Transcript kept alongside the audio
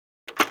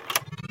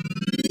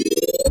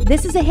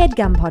This is a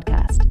HeadGum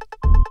podcast.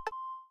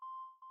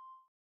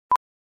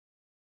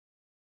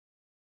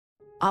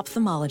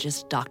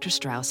 Ophthalmologist Dr.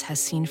 Strauss has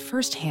seen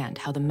firsthand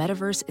how the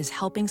metaverse is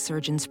helping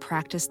surgeons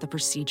practice the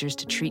procedures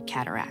to treat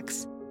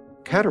cataracts.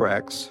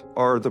 Cataracts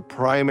are the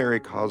primary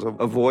cause of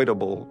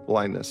avoidable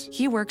blindness.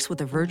 He works with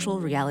a virtual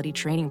reality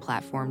training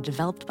platform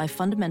developed by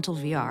Fundamental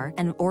VR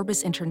and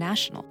Orbis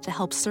International to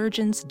help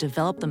surgeons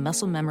develop the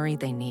muscle memory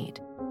they need.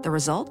 The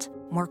result?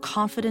 More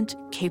confident,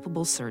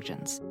 capable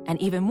surgeons.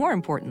 And even more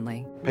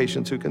importantly,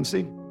 Patients who can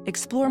see.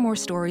 explore more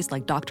stories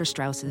like Dr.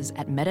 Strauss's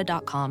at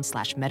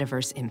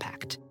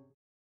meta.com/metaverseimpact.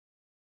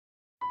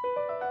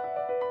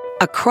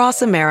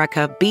 Across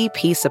America,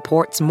 BP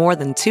supports more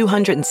than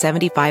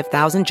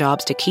 275,000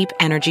 jobs to keep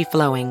energy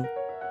flowing.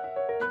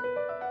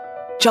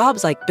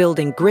 Jobs like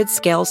building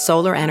grid-scale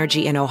solar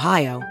energy in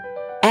Ohio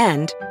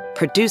and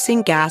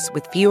producing gas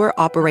with fewer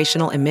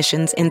operational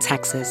emissions in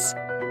Texas.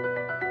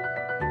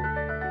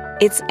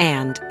 It's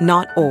and,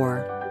 not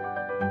or.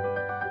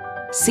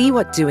 See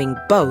what doing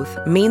both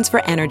means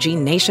for energy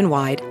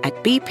nationwide at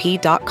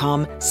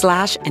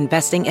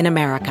bp.com/investing in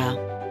America.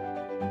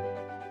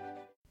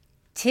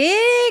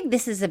 Tig,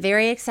 this is a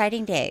very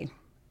exciting day.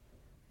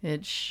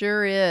 It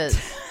sure is.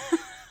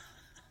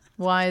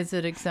 Why is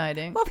it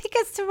exciting? Well,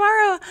 because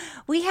tomorrow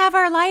we have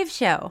our live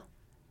show.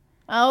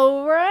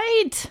 Oh,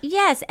 right.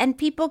 Yes, and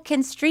people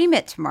can stream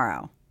it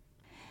tomorrow.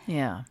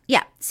 Yeah.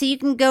 Yeah, so you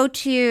can go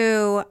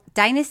to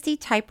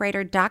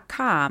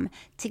dynastytypewriter.com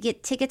to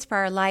get tickets for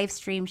our live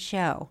stream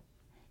show.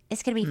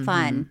 It's going to be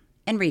fun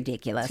and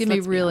ridiculous. It's going to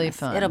let's be really honest.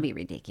 fun. It'll be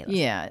ridiculous.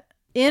 Yeah.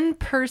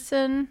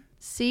 In-person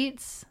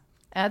seats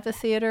at the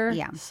theater,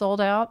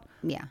 sold out.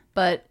 Yeah.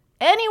 But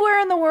anywhere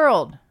in the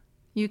world,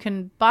 you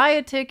can buy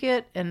a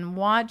ticket and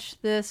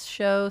watch this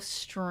show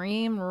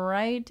stream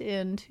right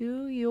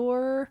into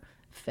your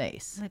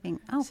face.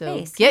 So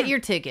face. Get your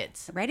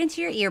tickets. Right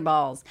into your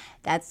earballs.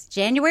 That's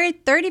January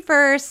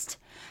 31st.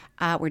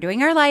 We're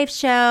doing our live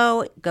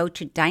show. Go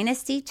to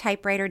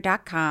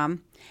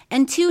dynastytypewriter.com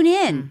and tune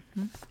in.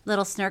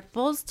 Little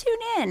Snarkbles, tune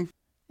in.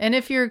 And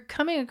if you're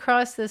coming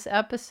across this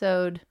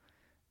episode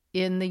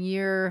in the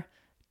year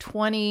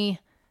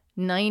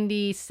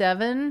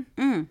 2097,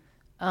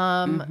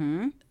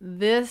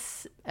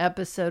 this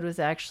episode was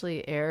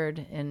actually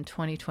aired in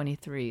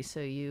 2023, so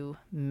you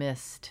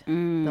missed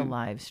the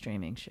live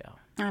streaming show.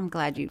 I'm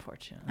glad you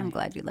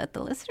let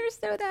the listeners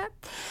know that.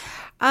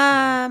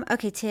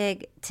 Okay,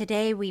 Tig,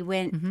 today we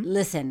went,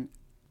 listen,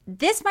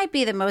 this might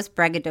be the most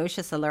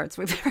braggadocious alerts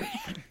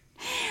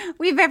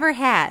we've ever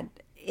had.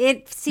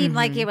 It seemed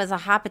like it was a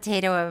hot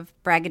potato of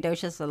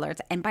braggadocious alerts.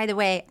 And by the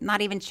way, I'm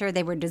not even sure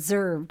they were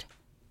deserved.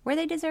 Were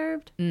they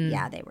deserved?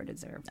 Yeah, they were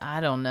deserved.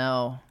 I don't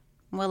know.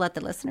 We'll let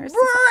the listeners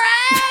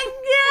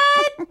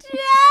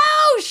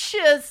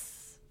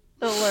Braggadocious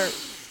alert.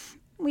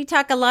 We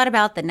talk a lot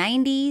about the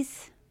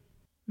 90s.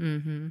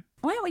 Why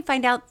don't we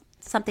find out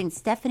something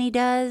Stephanie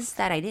does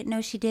that I didn't know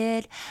she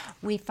did?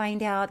 We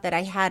find out that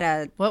I had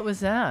a... What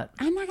was that?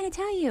 I'm not going to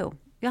tell you.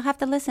 You'll have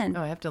to listen.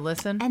 Oh, I have to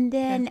listen? And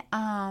then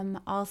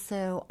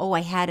also,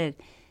 I had an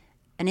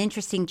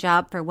interesting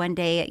job for one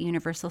day at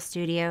Universal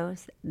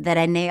Studios that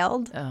I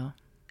nailed. Oh.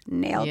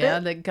 Nailed it.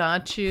 Yeah, that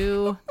got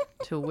you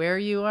to where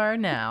you are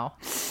now.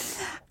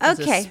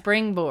 Okay. A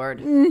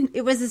springboard.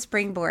 It was a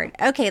springboard.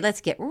 Okay, let's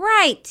get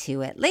right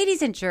to it.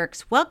 Ladies and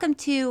jerks, welcome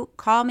to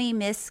Call Me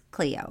Miss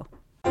Cleo.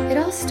 It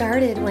all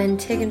started when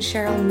Tig and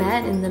Cheryl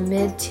met in the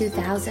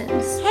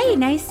mid-2000s. Hey,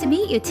 nice to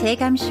meet you,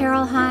 Tig. I'm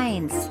Cheryl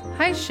Hines.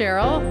 Hi,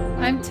 Cheryl.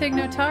 I'm Tig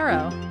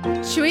Notaro.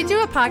 Should we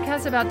do a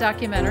podcast about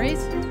documentaries?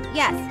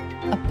 Yes.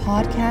 A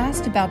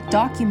podcast about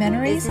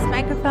documentaries? Is this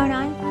microphone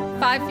on?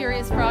 5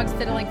 furious frogs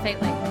fiddling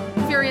faintly.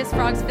 Furious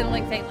frogs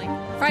fiddling faintly.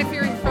 5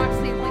 furious frogs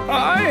fiddling faintly.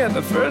 I am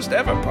the first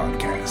ever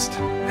podcast,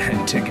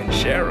 and Tig and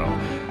Cheryl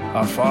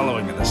are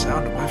following in the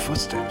sound of my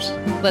footsteps.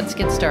 Let's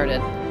get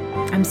started.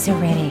 I'm so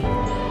ready.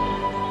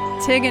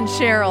 Tig and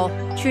Cheryl.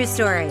 True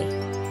story.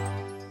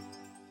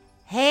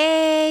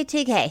 Hey,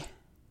 Tig, hey.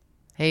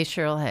 Hey,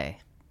 Cheryl, hey.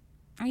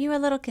 Are you a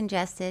little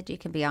congested? You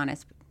can be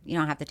honest. You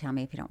don't have to tell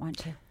me if you don't want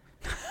to.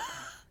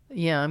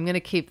 Yeah, I'm going to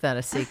keep that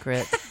a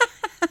secret.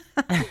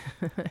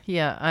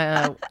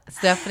 Yeah,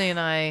 Stephanie and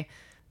I,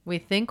 we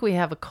think we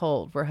have a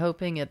cold. We're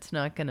hoping it's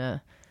not going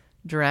to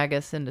drag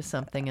us into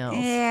something else.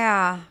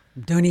 Yeah.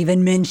 Don't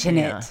even mention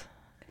it.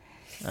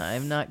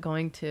 I'm not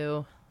going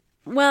to.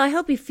 Well, I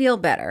hope you feel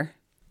better.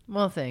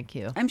 Well, thank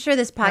you. I'm sure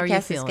this How are you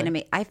podcast is going to feeling?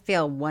 make, I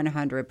feel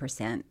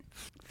 100%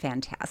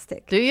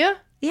 fantastic. Do you?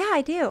 Yeah,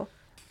 I do.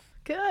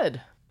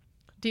 Good.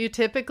 Do you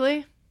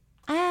typically?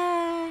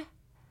 I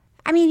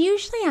mean,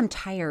 usually I'm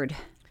tired.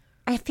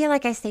 I feel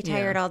like I stay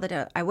tired all the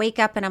day. I wake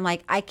up and I'm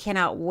like, I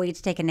cannot wait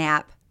to take a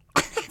nap.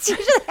 That's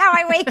usually how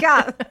I wake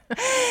up.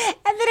 And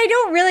then I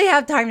don't really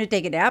have time to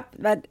take a nap.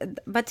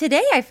 But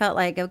today I felt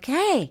like,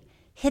 okay,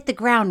 hit the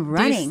ground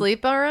running. Do you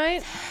sleep all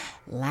right?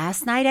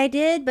 Last night I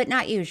did, but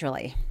not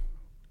usually.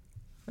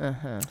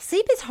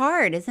 Sleep is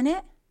hard, isn't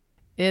it?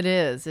 It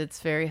is. It's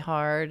very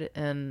hard.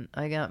 And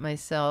I got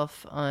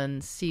myself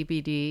on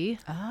CBD.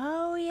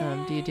 Oh,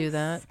 yeah. Do you do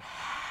that?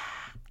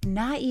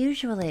 Not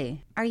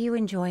usually. Are you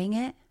enjoying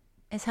it?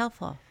 It's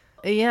helpful.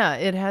 Yeah,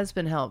 it has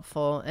been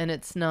helpful, and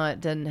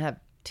doesn't have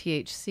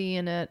THC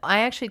in it.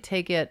 I actually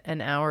take it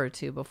an hour or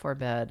two before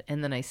bed,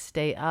 and then I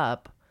stay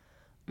up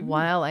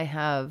while I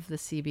have the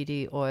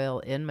CBD oil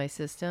in my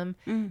system,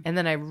 and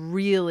then I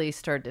really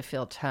start to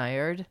feel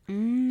tired,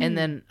 and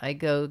then I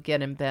go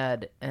get in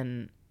bed,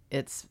 and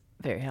it's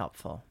very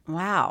helpful.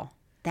 Wow,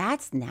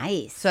 that's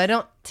nice. So I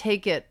don't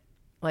take it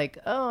like,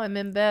 oh, I'm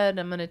in bed,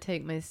 I'm going to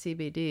take my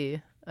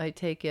CBD. I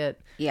take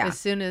it as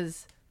soon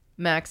as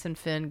Max and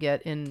Finn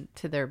get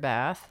into their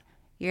bath.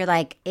 You're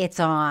like, it's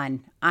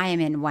on. I am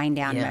in wind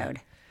down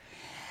mode.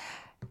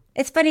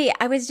 It's funny.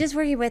 I was just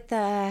working with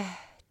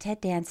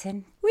Ted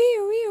Danson.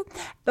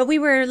 But we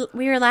were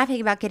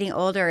laughing about getting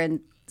older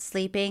and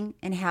sleeping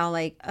and how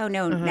like, oh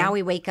no, now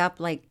we wake up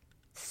like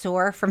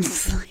sore from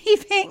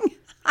sleeping.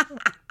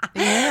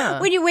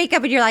 When you wake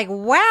up and you're like,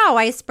 wow,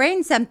 I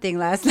sprained something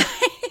last night.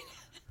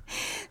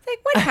 It's like,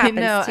 what happens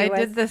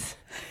to us?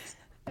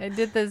 I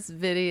did this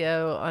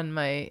video on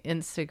my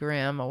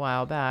Instagram a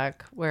while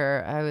back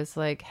where I was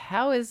like,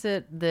 how is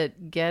it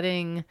that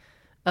getting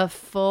a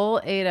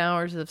full 8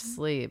 hours of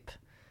sleep,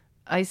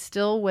 I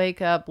still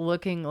wake up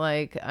looking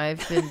like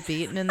I've been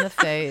beaten in the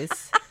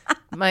face.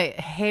 My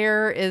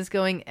hair is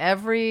going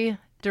every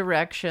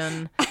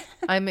direction.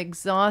 I'm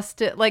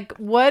exhausted. Like,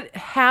 what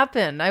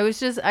happened? I was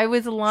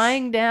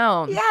lying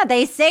down. Yeah,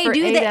 they say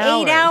do the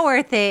 8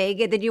 8-hour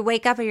thing, and then you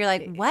wake up and you're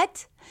like,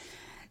 what?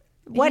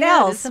 What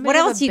else? What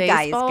else you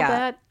guys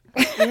got?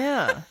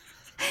 Yeah.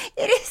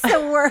 It is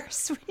the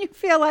worst when you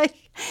feel like,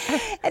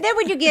 and then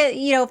when you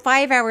get,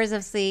 5 hours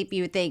of sleep,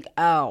 you would think,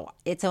 oh,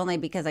 it's only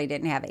because I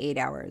didn't have 8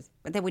 hours.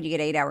 But then when you get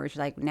 8 hours,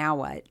 you're like, now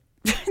what?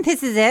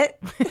 This is it?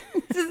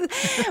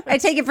 I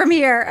take it from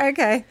here.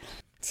 Okay.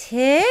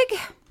 Tig?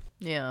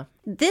 Yeah.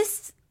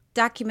 This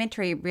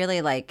documentary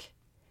really like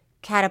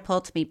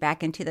catapults me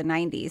back into the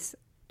 90s.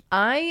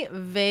 I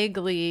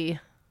vaguely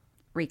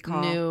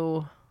recall.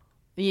 Knew.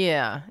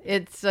 Yeah.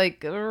 It's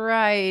like,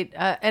 right.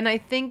 And I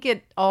think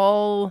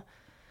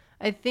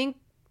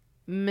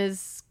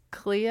Ms.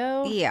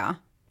 Cleo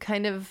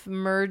kind of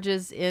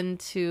merges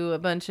into a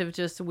bunch of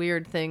just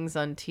weird things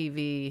on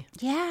TV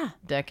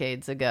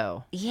decades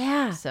ago.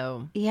 Yeah.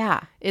 So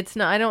it's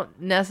not, I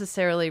don't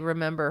necessarily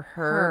remember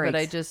her, but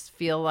I just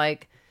feel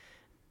like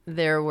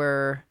there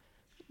were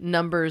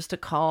numbers to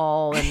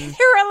call and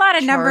there were a lot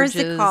of numbers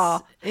to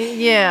call.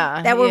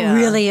 Yeah. That were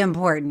really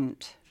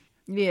important.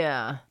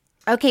 Yeah.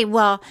 Okay,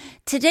 well,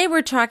 today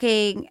we're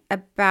talking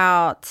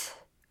about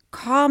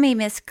Call Me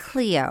Miss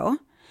Cleo,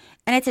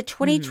 and it's a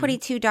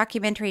 2022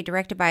 documentary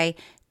directed by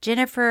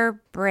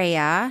Jennifer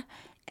Brea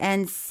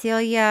and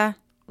Celia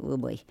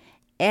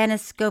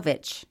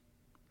Aniskovic.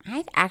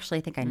 I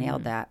actually think I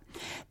nailed that.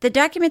 The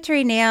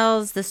documentary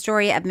nails the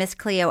story of Miss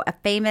Cleo, a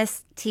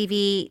famous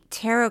TV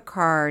tarot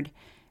card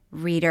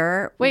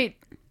reader. Wait.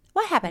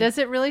 What happened? Does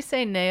it really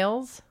say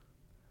nails?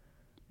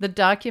 The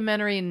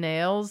documentary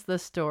nails the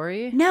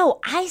story?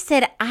 No, I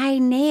said I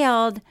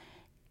nailed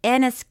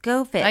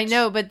Aniskovic. I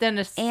know, but then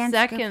a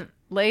second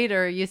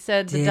later you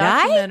said the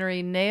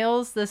documentary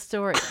nails the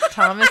story.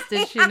 Thomas,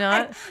 did she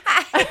not?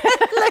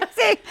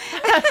 I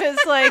was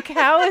like,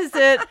 how is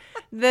it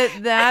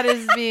that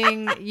is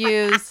being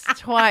used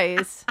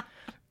twice?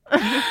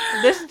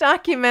 This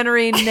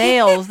documentary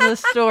nails the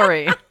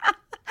story. I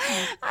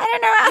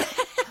don't know how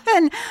that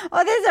happened.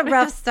 Oh, this is a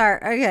rough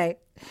start. Okay.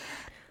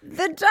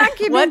 The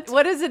document.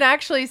 What does it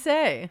actually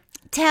say?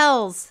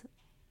 Tells.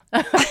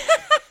 That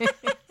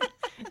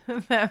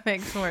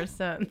makes more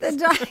sense. The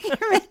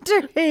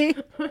documentary.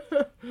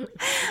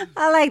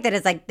 I like that.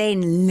 It's like they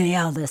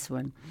nailed this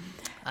one.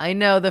 I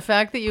know. The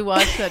fact that you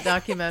watched that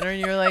documentary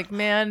and you're like,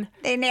 man,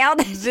 they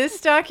nailed it. This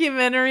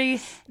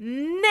documentary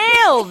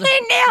nailed. They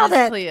nailed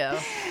it. Cleo.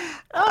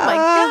 Oh my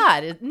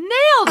God. It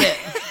nailed it.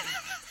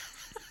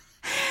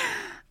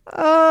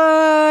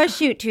 Oh,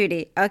 shoot,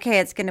 Trudy. Okay,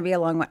 it's going to be a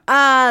long one.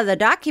 The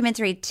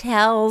documentary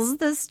tells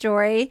the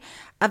story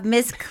of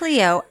Miss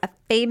Cleo, a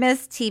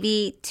famous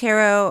TV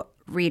tarot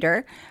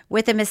reader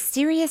with a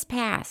mysterious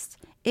past.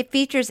 It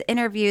features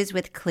interviews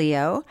with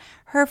Cleo,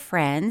 her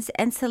friends,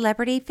 and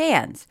celebrity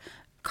fans.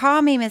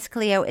 Call Me Miss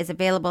Cleo is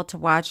available to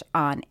watch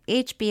on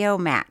HBO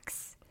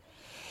Max.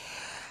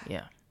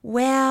 Yeah.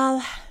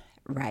 Well,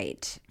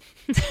 right.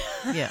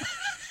 Yeah.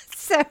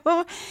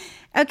 So,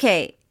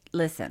 okay,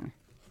 listen.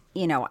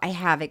 I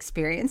have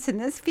experience in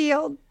this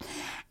field.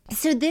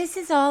 So this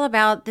is all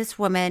about this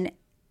woman,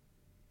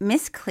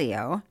 Miss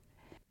Cleo.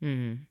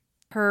 Mm-hmm.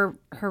 Her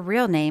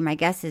real name, I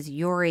guess, is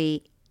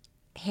Yori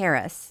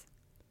Harris.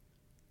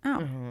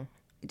 Oh, I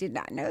did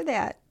not know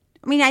that.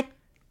 I mean,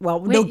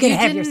 don't get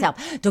ahead of yourself.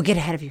 Don't get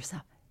ahead of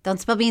yourself. Don't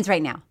spill beans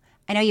right now.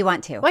 I know you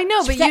want to. Well, I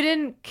know, but you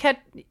didn't catch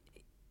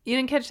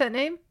that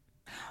name?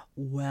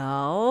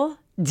 Well,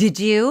 did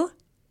you?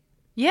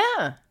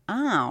 Yeah.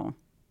 Oh.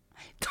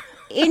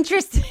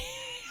 Interesting.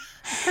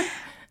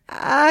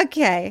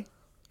 Okay.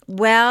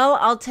 Well,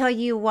 I'll tell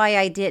you why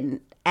I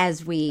didn't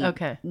as we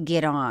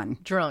get on.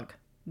 Drunk.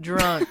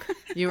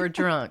 You were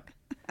drunk.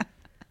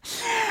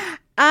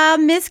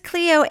 Miss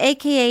Cleo,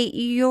 a.k.a.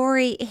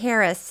 Yori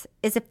Harris,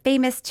 is a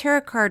famous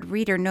tarot card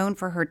reader known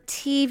for her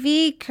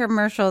TV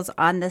commercials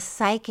on the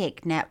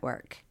Psychic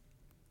Network.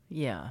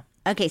 Yeah.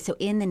 Okay, so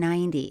in the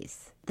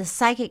 90s, the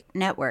Psychic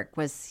Network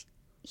was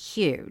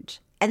huge.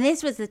 And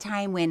this was the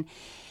time when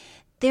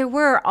there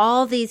were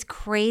all these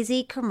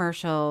crazy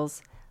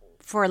commercials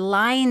for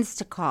lines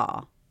to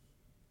call.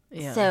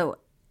 Yeah. So,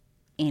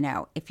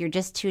 if you're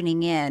just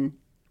tuning in,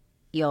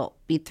 you'll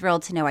be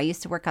thrilled to know I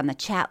used to work on the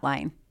chat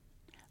line.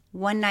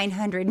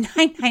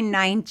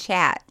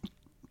 1-900-999-CHAT.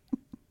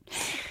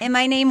 And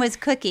my name was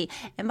Cookie.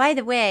 And by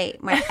the way,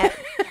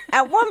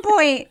 at one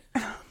point,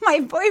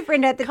 my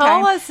boyfriend at the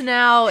time... Call us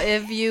now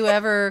if you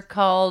ever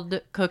called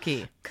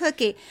Cookie.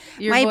 Cookie.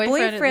 Your my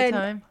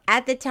boyfriend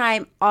at the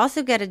time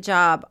also got a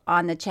job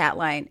on the chat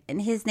line,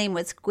 and his name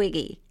was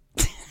Squiggy.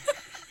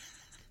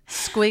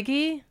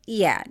 Squiggy?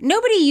 Yeah.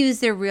 Nobody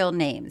used their real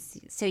names,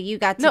 so you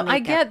got to No, I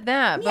get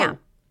that. Yeah. But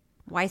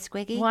why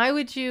Squiggy? why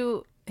would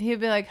you...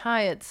 He'd be like,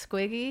 hi, it's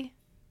Squiggy.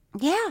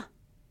 Yeah.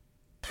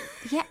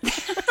 Yeah.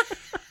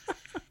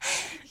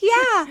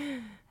 Yeah.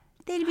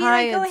 They'd be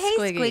Hi, like, oh, it's hey,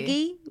 Squiggy.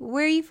 Squiggy,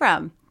 where are you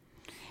from?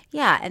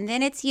 Yeah. And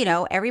then it's,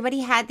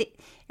 everybody had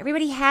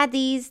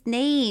these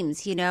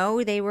names,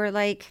 they were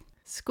like...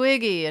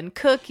 Squiggy and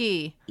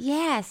Cookie.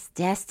 Yes.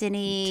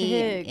 Destiny,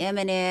 Tig. and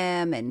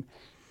Eminem, and,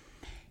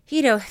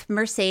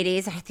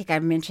 Mercedes. I think I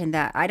mentioned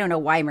that. I don't know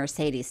why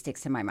Mercedes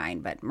sticks in my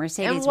mind, but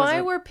Mercedes And why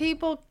were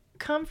people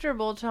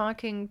comfortable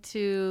talking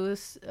to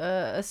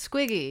a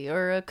Squiggy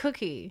or a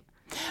Cookie?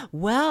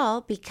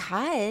 Well,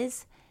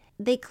 because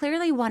they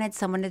clearly wanted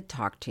someone to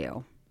talk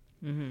to.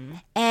 Mm-hmm.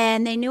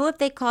 And they knew if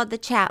they called the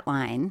chat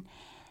line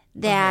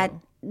that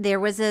there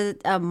was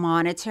a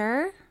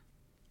monitor,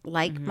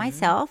 like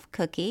myself,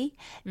 Cookie,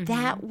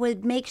 that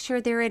would make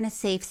sure they're in a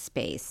safe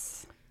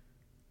space.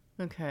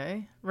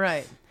 Okay,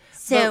 right.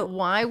 So but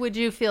why would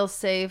you feel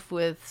safe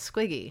with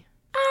Squiggy?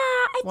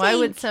 Why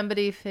would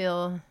somebody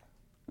feel...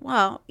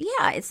 Well,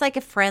 yeah, it's like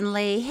a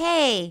friendly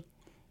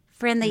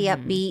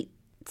upbeat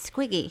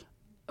Squiggy.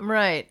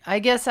 Right. I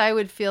guess I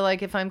would feel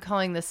like if I'm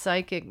calling the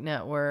Psychic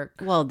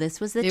Network... Well, this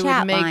was the it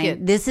chat would make line.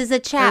 it, This is a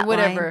chat or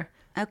whatever.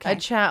 line. Okay. A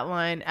chat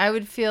line. I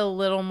would feel a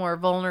little more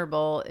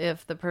vulnerable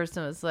if the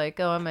person was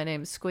like, oh, my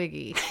name's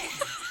Squiggy.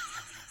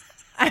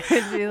 I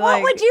would be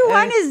what would you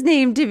want his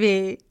name to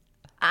be?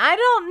 I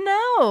don't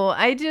know.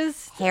 I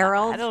just...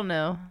 Harold? I don't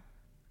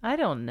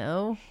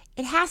know.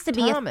 It has to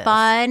be Thomas. a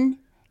fun...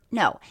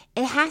 No,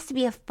 it has to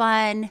be a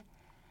fun,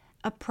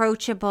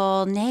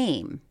 approachable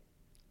name.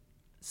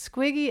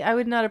 Squiggy, I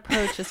would not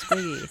approach a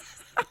Squiggy.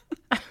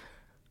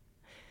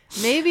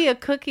 Maybe a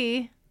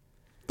Cookie.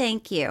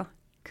 Thank you.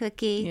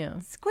 Cookie.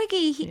 Yeah.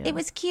 Squiggy, it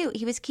was cute.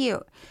 He was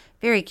cute.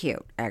 Very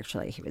cute,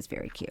 actually. He was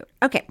very cute.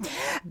 Okay.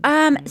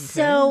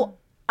 So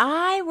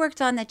I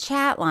worked on the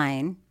chat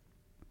line.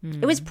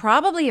 It was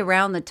probably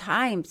around the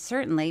time,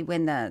 certainly,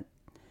 when I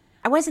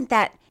wasn't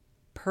that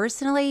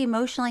personally,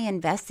 emotionally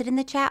invested in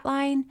the chat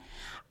line.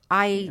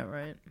 Right.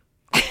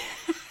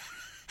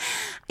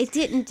 It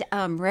didn't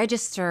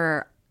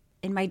register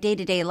in my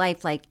day-to-day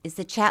life, like, is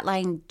the chat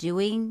line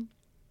doing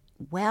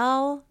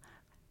well?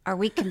 Are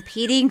we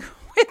competing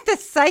with the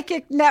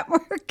Psychic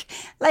Network?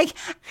 Like,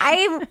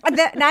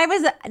 I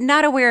was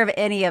not aware of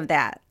any of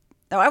that.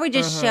 So I would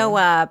just show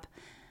up,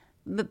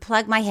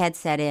 plug my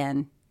headset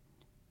in,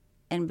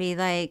 and be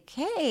like,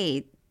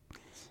 hey,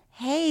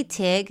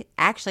 Tig.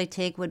 Actually,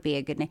 Tig would be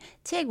a good name.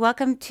 Tig,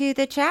 welcome to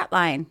the chat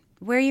line.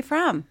 Where are you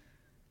from?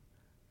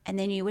 And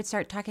then you would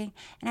start talking.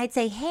 And I'd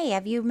say, hey,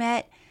 have you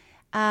met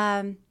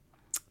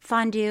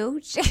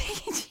Fondue?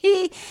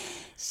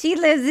 She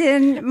lives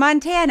in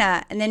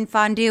Montana. And then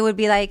Fondue would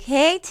be like,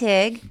 hey,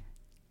 Tig.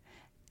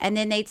 And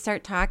then they'd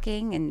start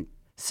talking. And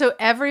So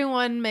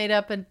everyone made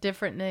up a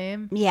different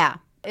name? yeah.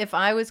 If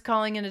I was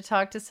calling in to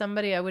talk to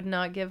somebody, I would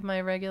not give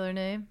my regular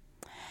name?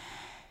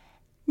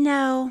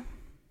 No.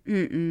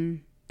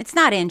 It's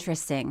not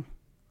interesting.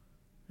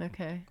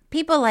 Okay.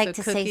 People like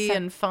to Cookie say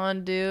and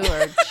Fondue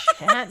are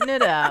chatting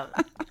it up.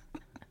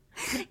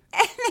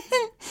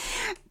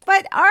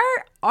 But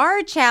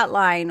our chat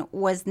line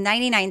was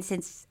 99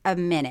 cents a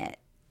minute.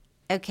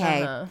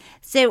 Okay.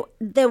 So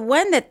the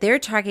one that they're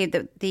talking,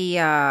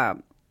 a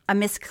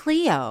Miss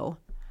Cleo,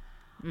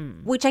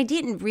 which I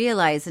didn't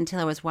realize until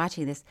I was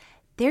watching this,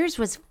 theirs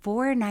was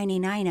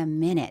 $4.99 a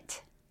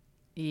minute.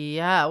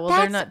 Yeah, well,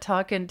 they're not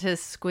talking to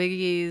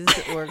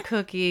Squiggies or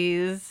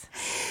Cookies.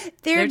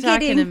 They're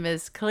talking to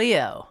Miss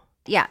Cleo.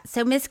 Yeah,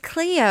 so Miss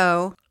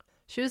Cleo.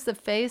 She was the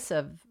face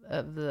of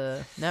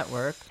the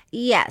network.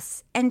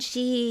 Yes, and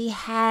she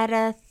had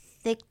a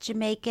thick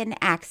Jamaican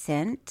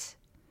accent.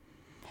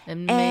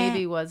 And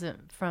maybe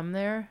wasn't from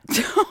there.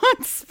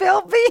 Don't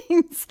spill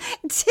beans.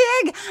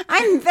 Tig,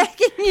 I'm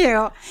begging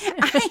you.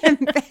 I am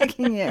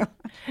begging you.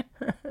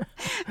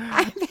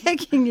 I'm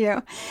begging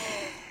you.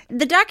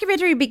 The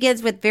documentary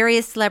begins with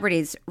various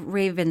celebrities,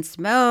 Raven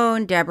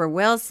Simone, Deborah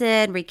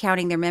Wilson,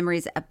 recounting their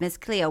memories of Miss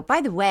Cleo. By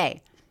the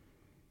way,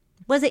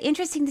 was it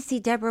interesting to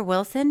see Deborah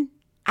Wilson?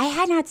 I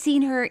had not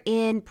seen her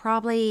in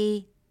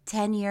probably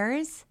 10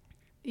 years.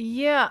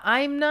 Yeah,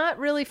 I'm not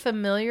really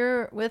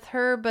familiar with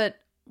her, but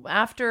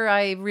after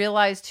I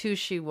realized who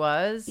she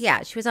was.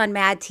 Yeah, she was on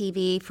Mad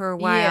TV for a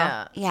while.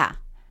 Yeah. Yeah.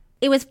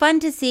 It was fun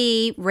to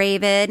see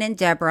Raven and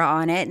Deborah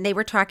on it, and they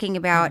were talking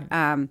about...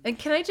 And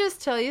can I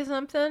just tell you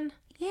something?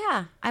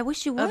 Yeah, I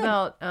wish you would.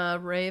 About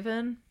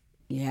Raven?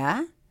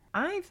 Yeah?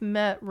 I've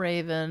met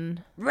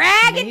Raven.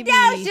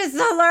 Braggadocious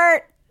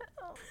alert!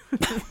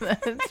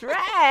 That's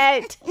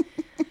right.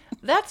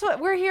 That's what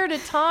we're here to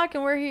talk,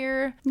 and we're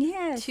here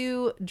Yes.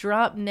 to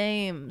drop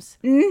names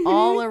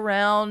all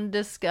around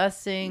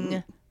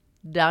discussing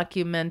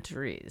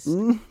documentaries.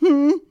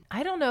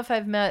 I don't know if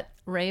I've met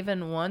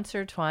Raven once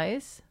or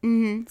twice.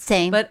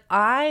 Same. But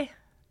I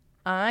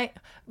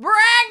braggadocious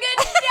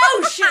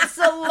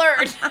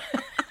alert.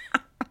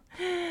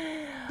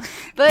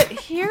 But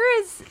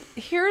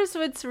here's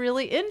what's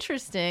really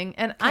interesting,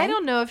 and I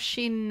don't know if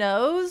she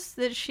knows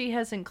that she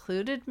has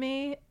included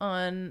me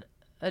on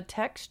a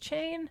text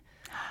chain,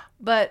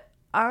 but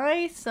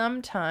I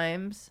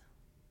sometimes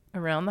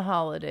around the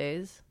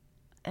holidays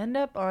end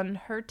up on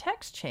her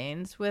text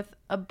chains with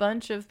a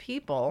bunch of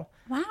people.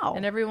 Wow.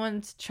 And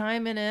everyone's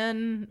chiming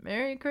in,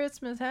 Merry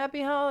Christmas,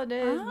 Happy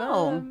Holidays,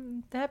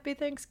 Happy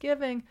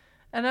Thanksgiving.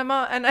 And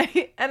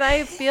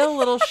I feel a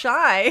little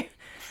shy.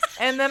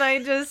 And then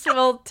I just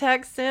will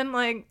text in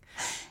like,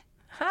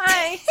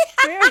 hi,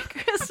 Merry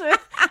Christmas.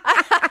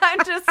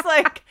 I'm just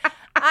like,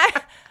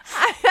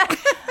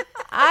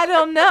 I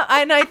don't know.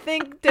 And I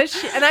think,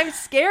 and I'm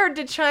scared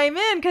to chime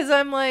in because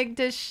I'm like,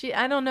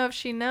 I don't know if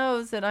she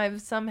knows that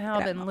I've somehow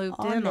been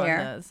looped in on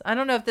this. I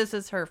don't know if this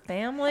is her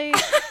family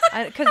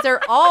because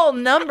they're all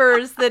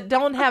numbers that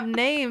don't have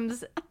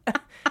names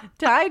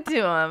tied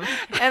to them.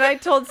 And I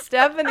told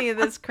Stephanie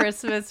this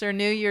Christmas or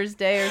New Year's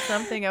Day or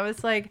something, I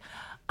was like,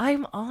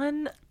 I'm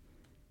on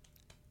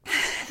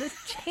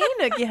this chain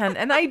again,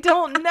 and I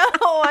don't know.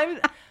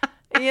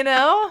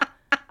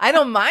 I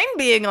don't mind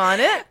being on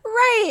it.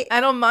 Right. I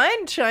don't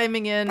mind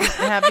chiming in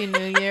Happy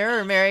New Year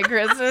or Merry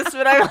Christmas,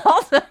 but I'm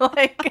also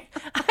like,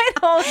 I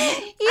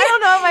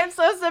don't know if I'm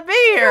supposed to be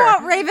here. You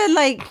want Raven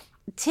like,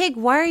 Tig,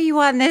 why are you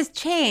on this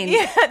chain?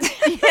 Yeah,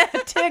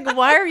 Tig,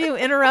 why are you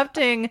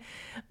interrupting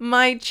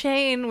my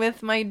chain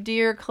with my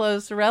dear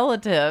close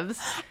relatives?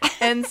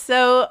 And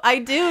so I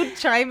do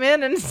chime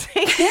in and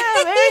say,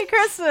 yeah, Merry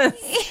Christmas.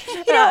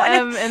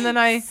 And then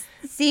I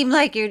seem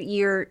like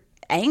you're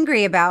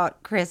angry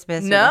about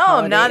Christmas. No,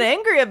 I'm not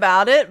angry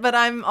about it, but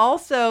I'm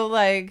also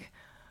like,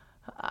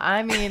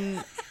 I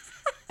mean,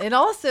 it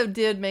also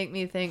did make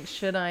me think,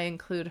 should I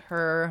include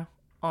her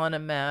on a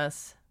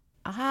mass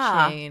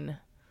chain?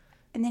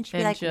 And then she'd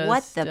be like,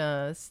 what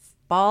the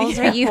balls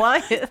are you?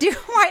 Why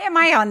am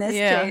I on this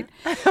chain?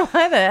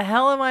 Why the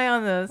hell am I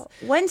on this?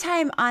 One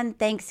time on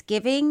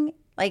Thanksgiving,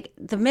 like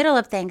the middle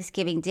of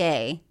Thanksgiving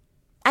Day,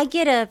 I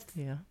get a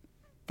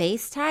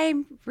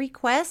FaceTime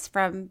request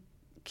from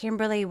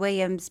Kimberly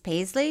Williams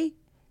Paisley,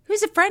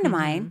 who's a friend of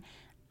mine.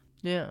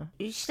 Yeah.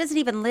 She doesn't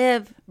even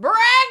live.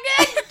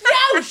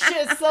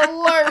 Braggadocious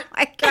alert. Oh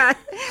my God.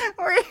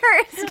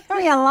 It's going to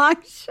be a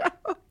long show.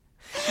 But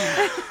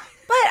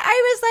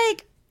I was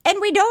like, and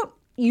we don't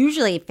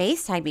usually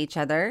FaceTime each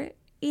other,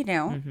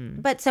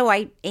 But so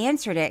I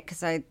answered it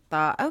because I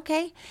thought,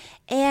 okay.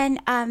 And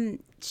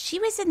she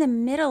was in the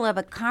middle of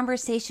a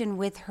conversation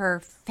with her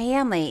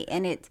family,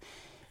 and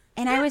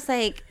I was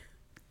like,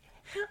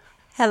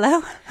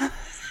 hello? And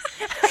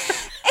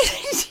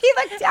she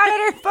looked down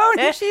at her phone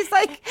and she's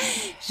like,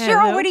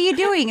 Cheryl, what are you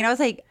doing? And I was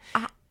like,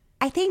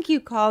 I think you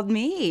called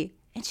me.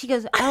 And she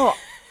goes, oh.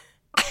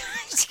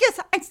 She goes,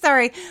 I'm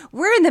sorry.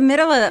 We're in the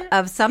middle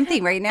of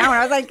something right now. And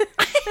I was like,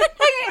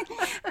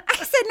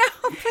 I said,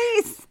 no,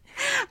 please.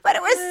 But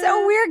it was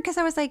so weird because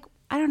I was like,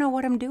 I don't know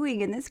what I'm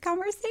doing in this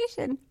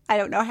conversation. I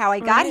don't know how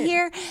I got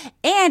here.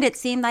 And it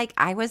seemed like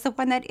I was the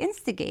one that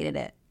instigated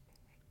it.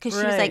 Because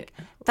she was like,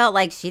 felt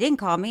like she didn't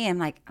call me. I'm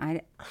like,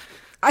 I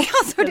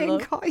also didn't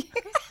call you.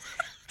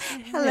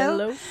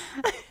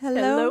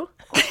 Hello?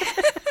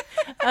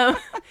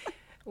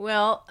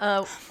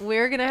 Well,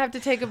 we're going to have to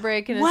take a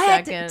break in a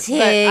What? second. Tig.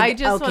 But I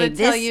just want to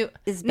tell you.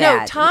 Is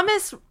bad.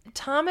 No,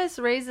 Thomas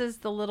raises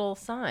the little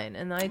sign,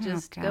 and I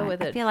just go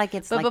with it. I feel like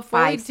it's but like before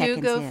 5 we seconds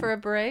do go in. for a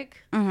break,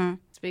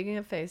 speaking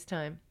of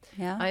FaceTime,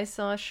 I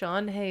saw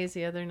Sean Hayes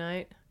the other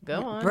night.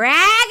 Go on.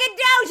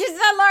 Braggadocious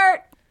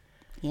alert!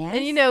 Yes.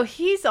 And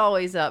he's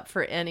always up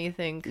for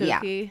anything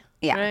kooky.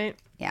 Yeah. Right?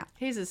 Yeah.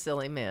 He's a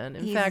silly man.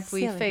 In He's fact,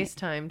 we silly man.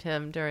 FaceTimed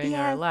him during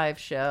our live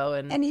show.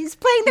 And he's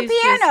playing the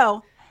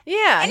piano.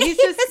 And he's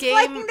just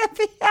playing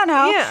the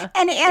piano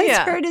and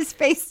answered his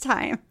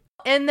FaceTime.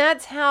 And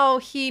that's how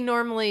he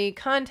normally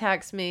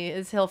contacts me,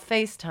 is he'll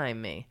FaceTime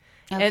me.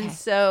 Okay. And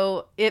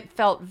so it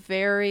felt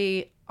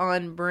very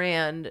on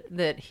brand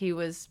that he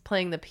was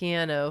playing the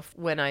piano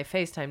when I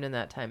FaceTimed him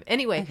that time.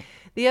 Anyway,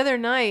 the other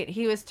night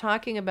he was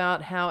talking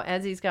about how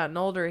as he's gotten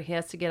older, he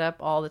has to get up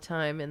all the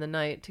time in the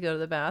night to go to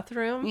the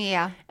bathroom.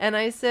 Yeah. And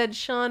I said,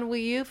 Sean, will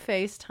you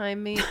FaceTime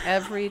me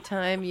every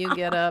time you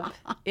get up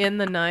in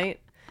the night?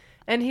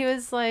 And he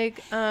was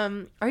like,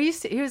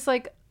 he was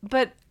like,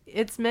 but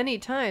it's many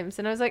times.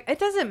 And I was like, it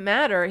doesn't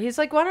matter. He's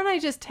like, why don't I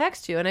just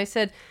text you? And I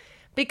said,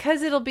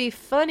 because it'll be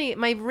funny.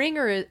 My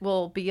ringer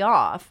will be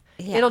off.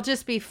 Yeah. It'll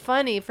just be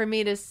funny for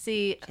me to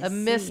see a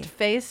missed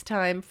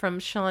FaceTime from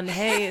Sean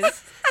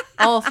Hayes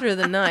all through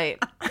the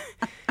night.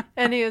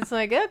 And he was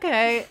like,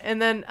 okay.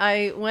 And then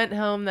I went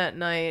home that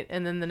night.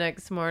 And then the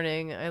next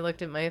morning I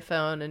looked at my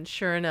phone, and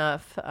sure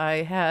enough,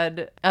 I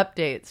had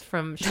updates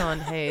from Sean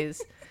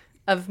Hayes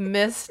of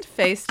missed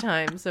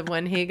FaceTimes of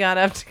when he got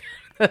up to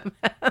go to the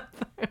bathroom.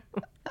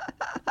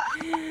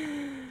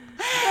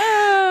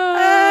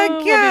 Oh, God.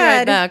 We'll be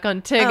right back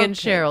on Tig and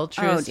Cheryl,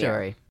 True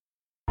Story.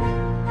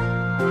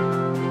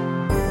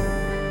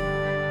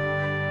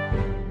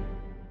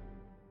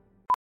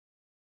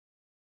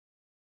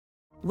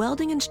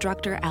 Welding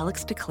instructor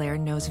Alex DeClaire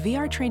knows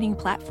VR training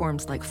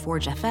platforms like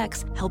Forge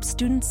FX help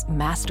students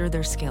master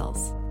their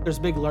skills. There's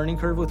a big learning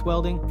curve with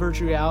welding.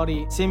 Virtual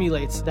reality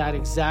simulates that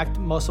exact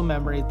muscle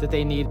memory that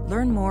they need.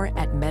 Learn more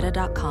at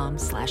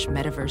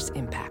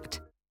meta.com/metaverseimpact.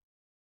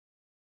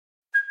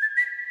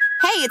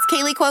 Hey, it's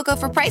Kaylee Cuoco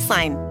for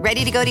Priceline.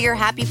 Ready to go to your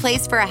happy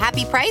place for a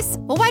happy price?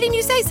 Well, why didn't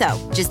you say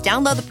so? Just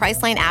download the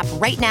Priceline app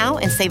right now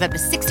and save up to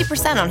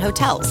 60% on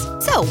hotels.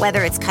 So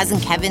whether it's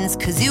Cousin Kevin's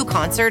Kazoo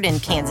Concert in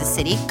Kansas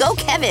City, go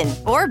Kevin,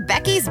 or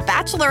Becky's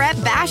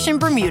Bachelorette Bash in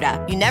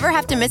Bermuda, you never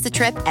have to miss a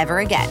trip ever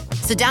again.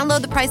 So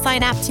download the Priceline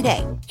app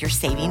today. Your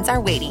savings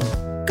are waiting.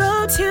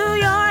 Go to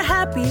your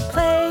happy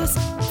place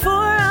for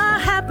a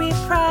happy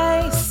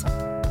price.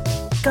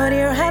 Go to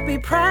your happy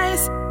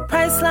price,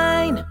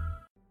 Priceline.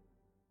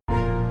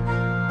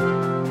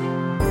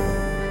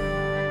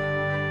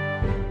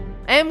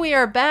 And we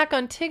are back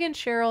on Tig and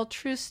Cheryl,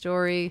 True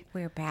Story.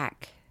 We're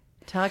back.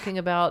 Talking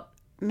about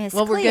Miss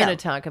Cleo. We're going to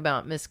talk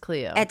about Miss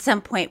Cleo. At some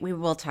point, we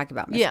will talk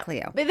about Miss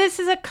Cleo. But this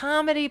is a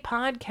comedy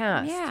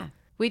podcast. Yeah.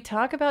 We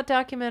talk about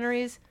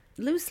documentaries.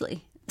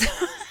 Loosely.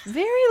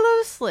 Very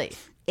loosely.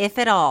 If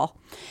at all.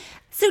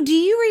 So do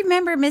you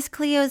remember Miss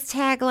Cleo's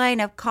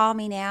tagline of Call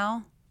Me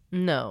Now?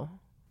 No.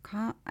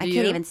 I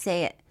can't even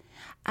say it.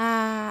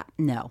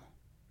 No.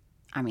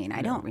 I mean,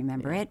 I don't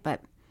remember it,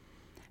 but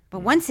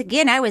once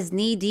again, I was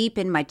knee deep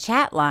in my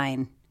chat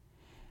line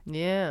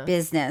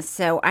business.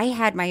 So I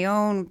had my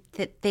own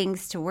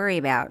things to worry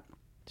about.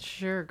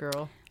 Sure,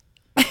 girl.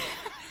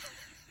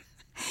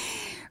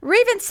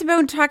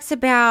 Raven-Symoné talks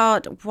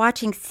about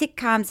watching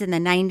sitcoms in the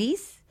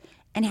 90s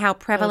and how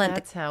prevalent.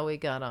 That's how we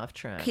got off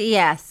track.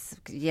 Yes,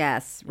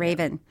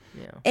 Raven.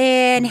 Yeah.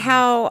 And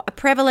how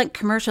prevalent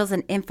commercials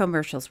and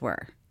infomercials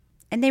were.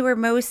 And they were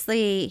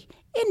mostly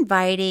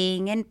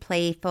inviting and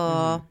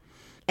playful.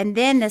 And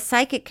then the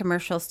psychic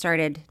commercials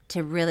started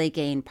to really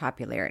gain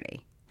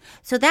popularity.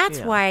 So that's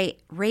why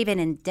Raven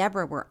and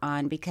Deborah were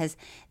on, because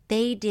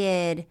they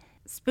did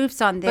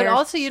spoofs on their But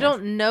also shows. You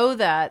don't know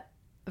that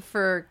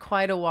for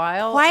quite a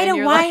while.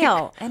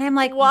 And I'm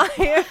like, why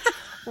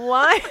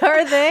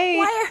are they?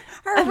 Why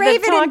are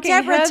Raven and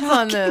Deborah heads talking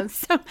on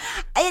this? So,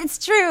 it's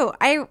true.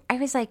 I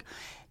was like,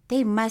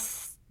 they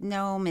must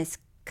know Miss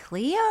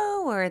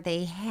Cleo, or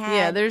they had.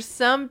 Yeah, there's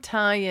some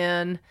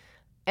tie-in.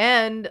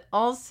 And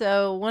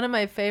also, one of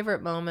my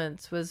favorite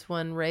moments was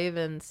when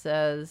Raven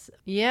says,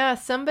 yeah,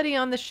 somebody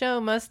on the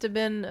show must have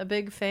been a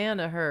big fan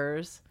of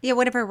hers. Yeah,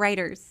 one of her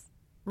writers.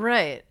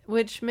 Right,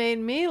 which made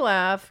me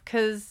laugh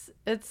because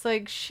it's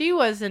like she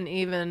wasn't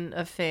even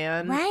a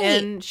fan. Right.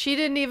 And she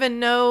didn't even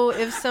know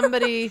if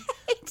somebody,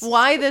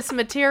 why this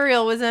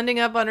material was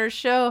ending up on her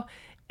show.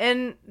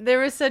 And there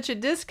was such a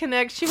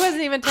disconnect. She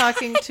wasn't even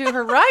talking to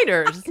her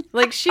writers.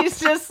 Like, she's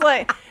just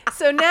like,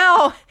 so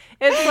now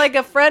it's like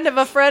a friend of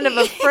a friend of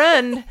a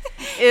friend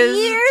is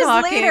years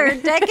talking. later,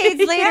 decades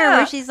later,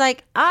 where she's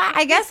like,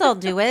 I guess I'll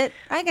do it.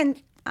 I mean,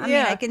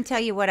 I can tell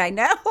you what I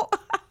know.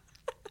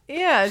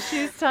 Yeah,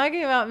 she's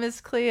talking about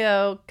Miss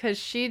Cleo because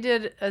she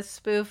did a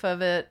spoof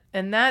of it,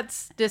 and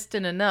that's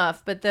distant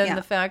enough. But then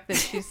the fact that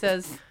she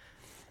says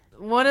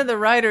one of the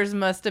writers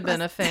must have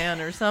been a fan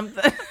or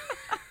something,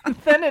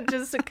 then it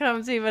just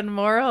becomes even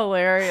more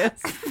hilarious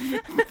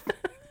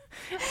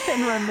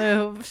and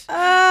removed.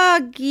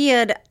 Oh,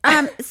 good.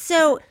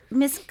 So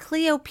Miss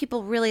Cleo,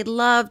 people really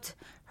loved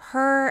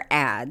her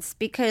ads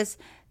because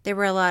there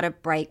were a lot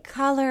of bright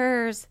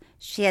colors.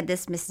 She had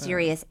this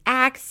mysterious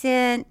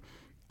accent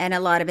and a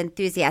lot of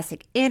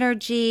enthusiastic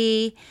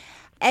energy.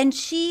 And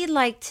she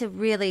liked to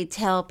really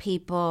tell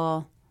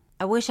people,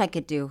 I wish I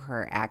could do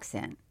her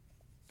accent.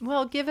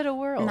 Well, give it a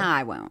whirl. No,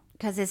 I won't.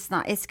 Because it's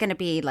going to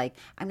be like,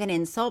 I'm going to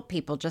insult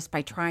people just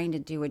by trying to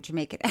do a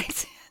Jamaican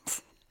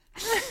accent.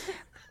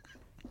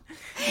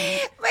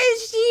 But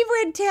she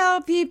would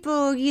tell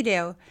people,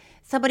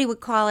 somebody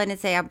would call in and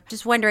say, I'm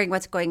just wondering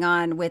what's going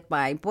on with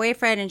my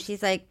boyfriend. And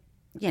she's like,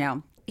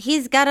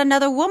 he's got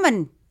another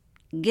woman.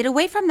 Get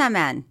away from that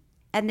man.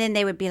 And then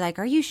they would be like,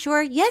 are you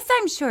sure? Yes,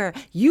 I'm sure.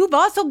 You've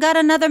also got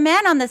another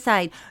man on the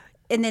side.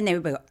 And then they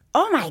would go,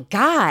 oh, my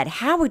God,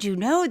 how would you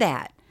know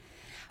that?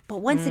 But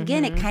once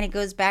again, it kind of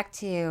goes back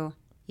to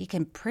you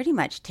can pretty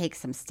much take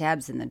some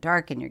stabs in the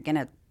dark and you're going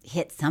to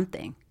hit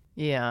something.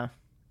 Yeah.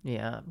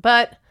 Yeah.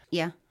 But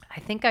yeah, I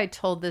think I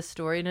told this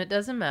story, and it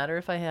doesn't matter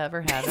if I have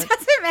or haven't. It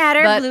doesn't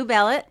matter. But Blue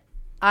Ballot.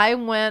 I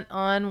went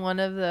on one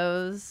of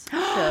those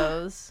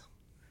shows.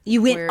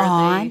 You went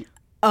on?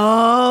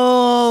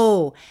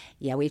 Oh.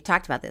 Yeah, we've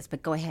talked about this,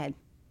 but go ahead.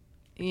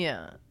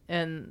 Yeah.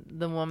 And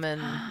the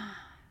woman...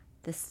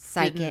 the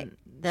psychic.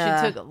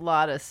 She took a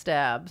lot of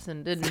stabs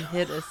and didn't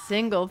hit a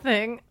single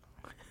thing.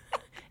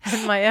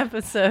 And my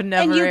episode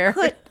never aired.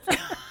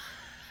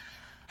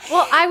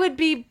 Well, I would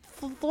be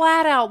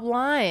flat out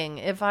lying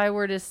if I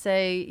were to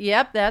say,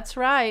 yep, that's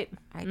right.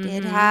 I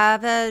did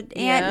have an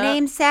aunt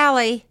named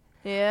Sally.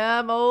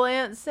 Yeah, old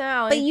Aunt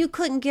Sally. But you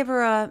couldn't give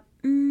her a,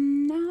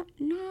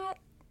 not.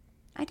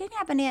 I didn't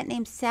have an aunt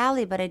named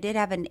Sally, but I did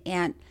have an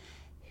aunt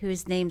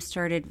whose name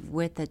started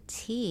with a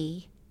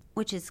T,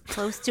 which is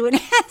close to an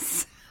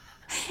S.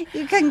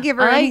 You couldn't give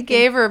her anything. I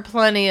gave her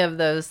plenty of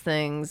those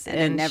things,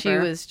 and she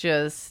was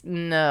just,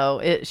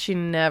 she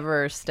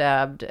never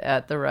stabbed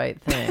at the right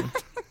thing.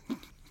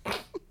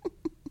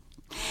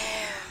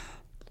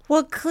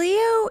 Well,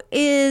 Cleo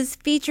is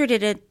featured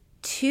in a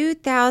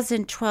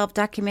 2012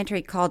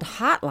 documentary called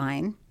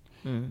Hotline.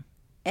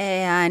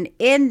 And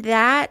in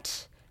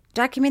that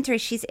documentary,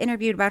 she's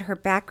interviewed about her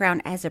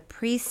background as a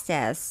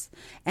priestess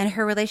and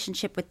her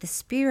relationship with the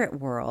spirit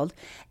world.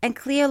 And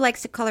Cleo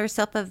likes to call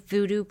herself a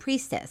voodoo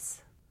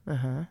priestess.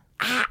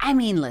 I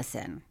mean,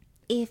 listen,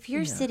 if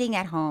you're sitting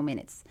at home and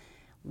it's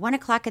 1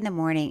 o'clock in the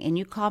morning and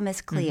you call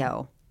Miss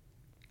Cleo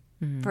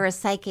for a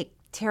psychic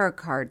tarot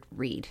card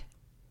read,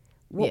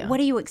 what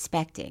are you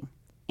expecting?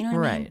 You know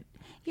what I mean?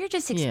 You're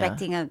just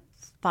expecting a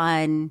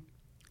fun,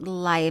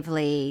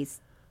 lively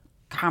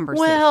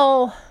conversation.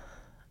 Well,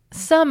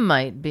 some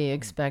might be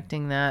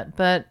expecting that,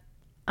 but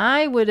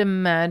I would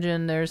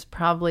imagine there's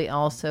probably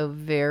also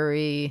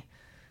there's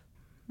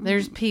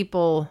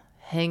people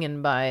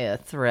hanging by a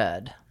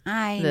thread.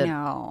 I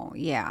know,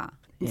 yeah.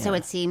 So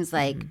it seems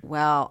like,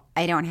 well,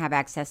 I don't have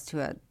access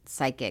to a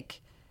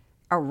psychic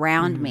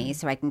around me,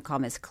 so I can call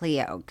Miss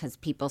Cleo, because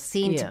people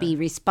seem to be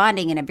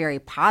responding in a very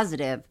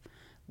positive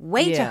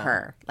way to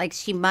her. Like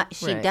she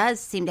does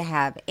seem to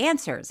have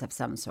answers of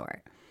some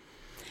sort.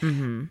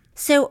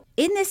 So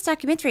in this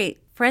documentary,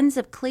 friends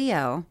of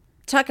Cleo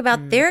talk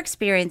about their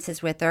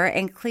experiences with her,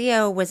 and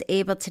Cleo was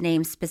able to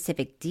name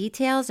specific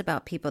details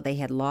about people they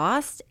had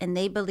lost, and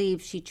they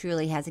believe she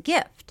truly has a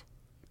gift.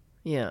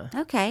 Yeah.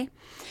 Okay.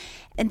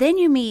 And then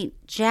you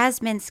meet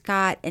Jasmine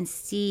Scott and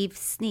Steve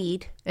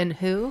Sneed. And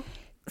who?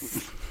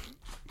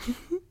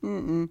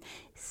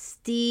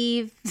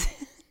 Steve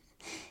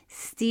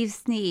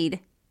Sneed.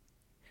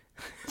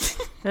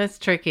 That's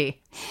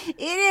tricky.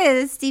 It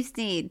is Steve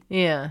Sneed.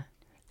 Yeah.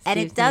 And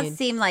it does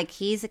seem like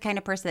he's the kind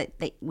of person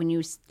that when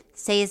you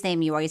say his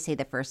name, you always say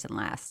the first and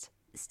last.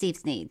 Steve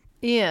Sneed.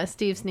 Yeah,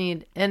 Steve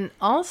Sneed. And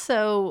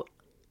also,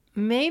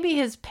 maybe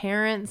his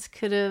parents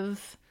could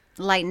have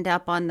lightened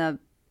up on the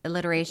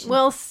alliteration.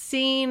 Well,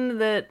 seen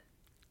that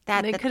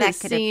they could have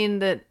seen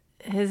that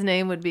his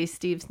name would be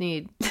Steve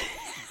Sneed.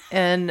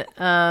 And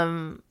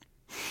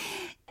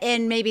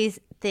maybe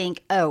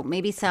think,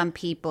 maybe some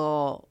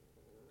people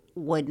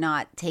would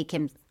not take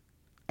him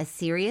as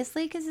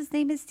seriously because his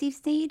name is Steve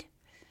Sneed.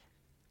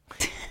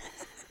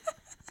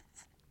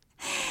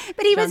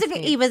 But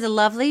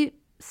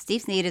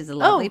Steve Sneed is a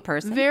lovely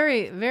person.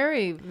 Very,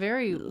 very,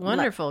 very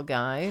wonderful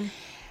guy.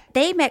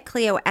 They met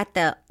Cleo at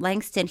the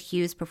Langston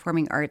Hughes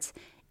Performing Arts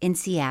in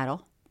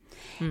Seattle.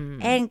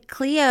 And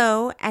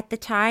Cleo, at the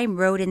time,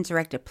 wrote and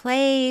directed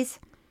plays.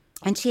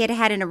 And she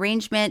had an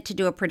arrangement to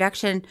do a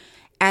production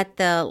at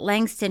the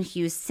Langston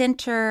Hughes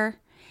Center.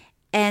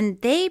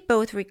 And they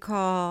both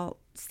recall,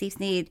 Steve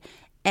Sneed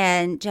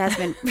and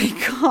Jasmine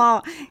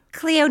recall,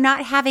 Cleo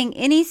not having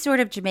any sort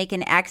of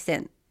Jamaican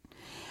accent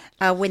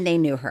when they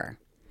knew her.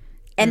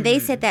 And they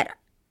said that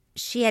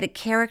she had a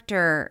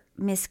character,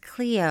 Miss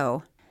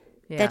Cleo,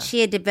 that she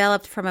had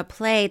developed from a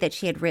play that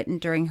she had written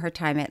during her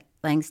time at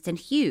Langston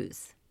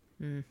Hughes.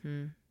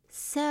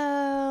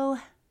 So,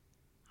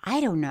 I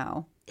don't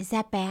know. Is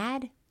that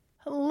bad?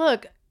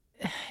 Look,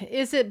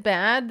 is it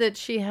bad that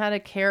she had a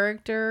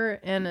character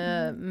and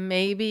a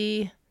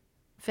maybe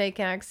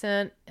fake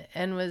accent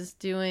and was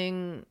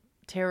doing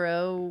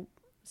tarot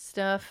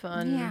stuff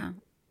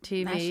on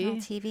TV? National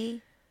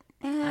TV?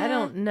 I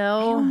don't know.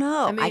 I don't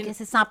know. I mean, I guess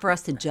it's not for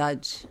us to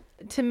judge.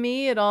 To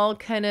me, it all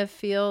kind of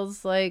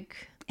feels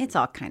like... It's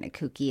all kind of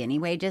kooky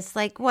anyway, just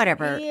like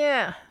whatever.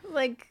 Yeah.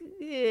 Like,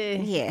 well,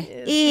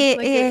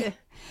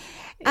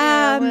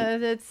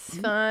 it's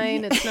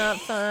fine. It's not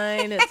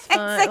fine. It's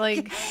fine.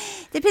 Like,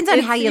 depends on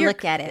how you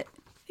look at it.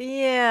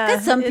 Yeah.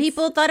 Because some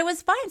people thought it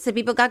was fine. Some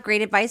people got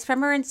great advice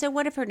from her. And so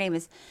what if her name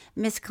is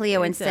Miss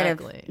Cleo instead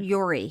of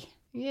Yuri?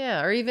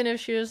 Yeah. Or even if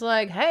she was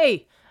like,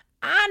 hey,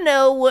 I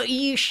know what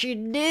you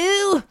should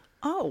do.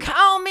 Oh.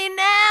 Call me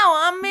now.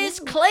 I'm Miss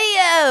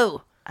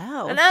Cleo.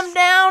 Oh. And I'm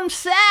down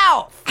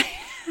south.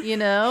 You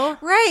know?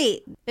 Right.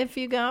 If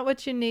you got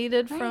what you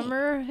needed from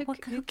her,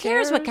 who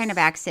cares what kind of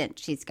accent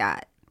she's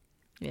got?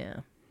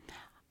 Yeah.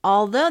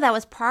 Although that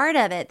was part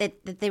of it,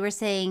 that they were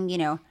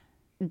saying,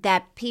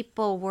 that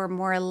people were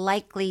more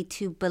likely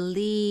to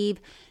believe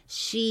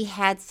she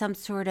had some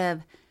sort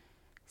of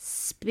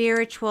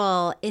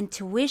spiritual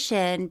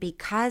intuition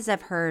because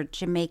of her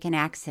Jamaican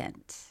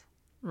accent.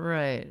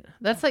 Right.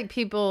 That's like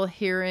people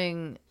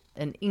hearing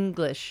a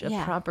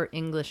proper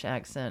English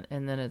accent,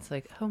 and then it's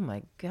like, oh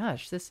my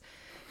gosh, this,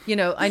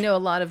 I know a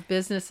lot of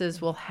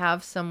businesses will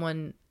have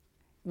someone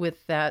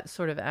with that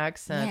sort of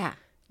accent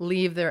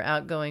leave their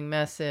outgoing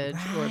message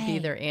or be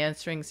their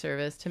answering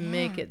service to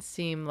make it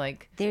seem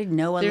like they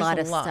know a lot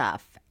of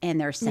stuff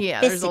and they're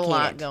sophisticated. Yeah, there's a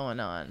lot going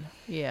on.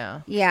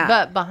 Yeah. Yeah.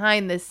 But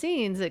behind the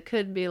scenes, it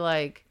could be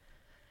like,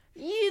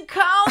 you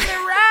called the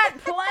right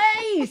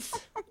place.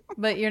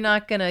 But you're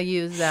not going to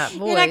use that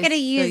voice. You're not going to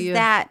use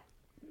that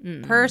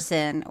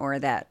person or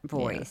that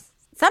voice.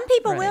 Yeah. Some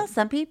people will.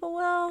 Some people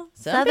will.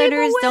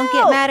 Southerners, don't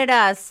get mad at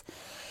us.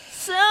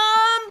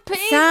 Some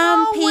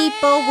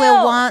people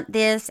will want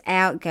this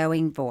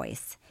outgoing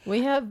voice.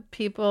 We have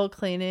people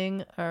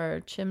cleaning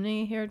our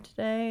chimney here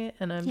today,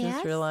 and I'm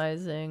just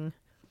realizing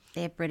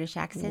they have British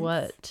accents.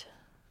 What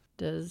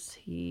does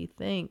he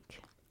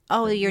think?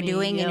 Oh, you're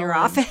doing in your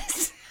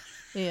office?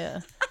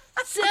 Yeah.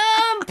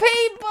 Some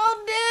people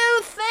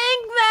do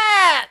think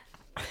that.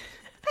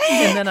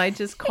 And then I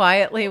just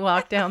quietly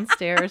walk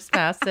downstairs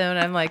past them, and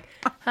I'm like,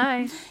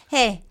 hi.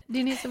 Hey. Do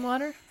you need some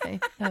water? Hey.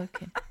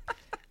 Okay.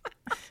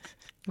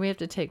 We have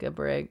to take a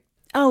break.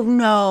 Oh,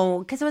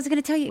 no. Because I was going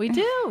to tell you. We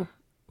do.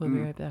 We'll be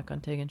right back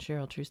on Tig and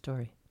Cheryl True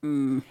Story.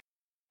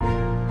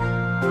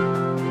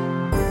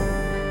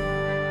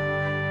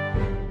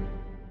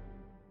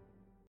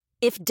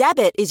 If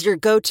debit is your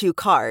go-to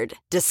card,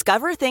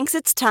 Discover thinks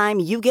it's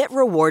time you get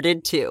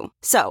rewarded too.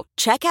 So,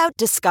 check out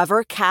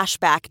Discover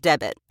Cashback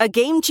Debit, a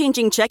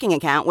game-changing checking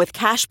account with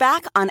cash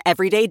back on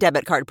everyday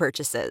debit card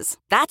purchases.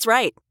 That's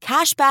right.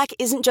 Cashback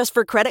isn't just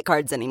for credit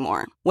cards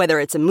anymore.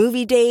 Whether it's a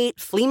movie date,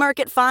 flea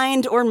market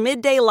find, or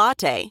midday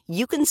latte,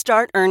 you can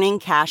start earning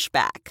cash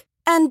back.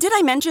 And did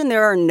I mention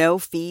there are no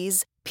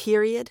fees,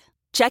 period?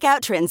 Check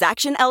out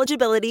transaction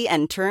eligibility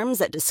and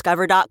terms at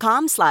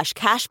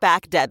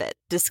discover.com/cashbackdebit.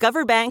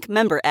 Discover Bank,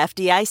 member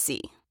FDIC.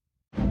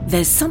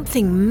 There's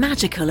something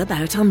magical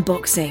about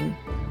unboxing.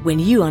 When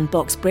you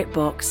unbox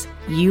BritBox,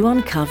 you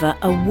uncover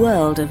a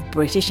world of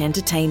British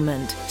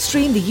entertainment.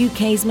 Stream the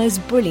UK's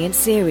most brilliant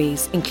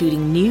series,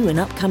 including new and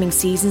upcoming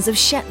seasons of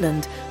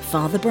Shetland,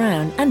 Father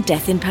Brown and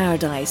Death in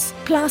Paradise.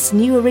 Plus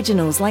new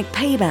originals like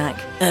Payback,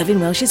 Irving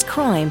Welsh's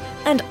Crime,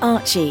 and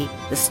Archie,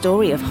 the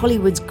story of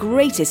Hollywood's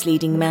greatest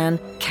leading man,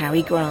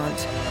 Cary Grant.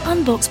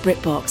 Unbox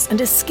BritBox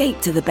and escape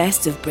to the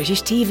best of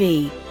British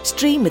TV.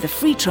 Stream with a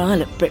free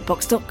trial at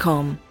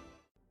BritBox.com.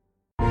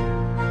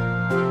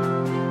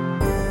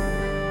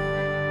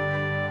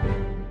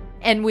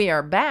 And we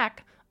are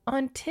back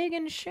on Tig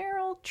and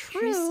Cheryl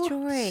True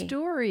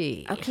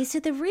Story. Okay, so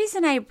the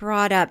reason I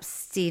brought up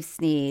Steve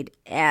Sneed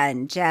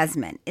and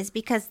Jasmine is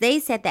because they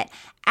said that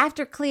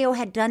after Cleo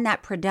had done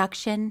that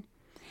production,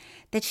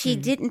 that she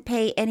didn't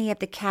pay any of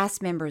the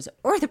cast members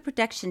or the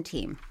production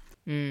team.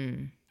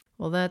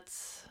 Well,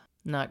 that's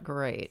not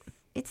great.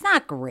 It's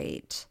not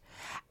great.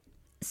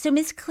 So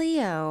Miss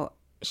Cleo,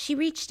 she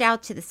reached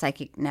out to the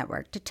Psychic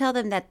Network to tell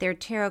them that their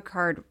tarot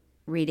card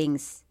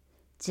readings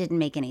didn't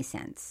make any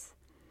sense.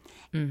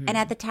 And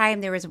at the time,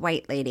 there was a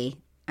white lady,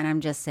 and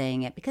I'm just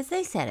saying it because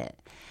they said it.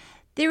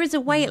 There was a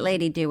white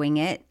lady doing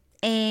it,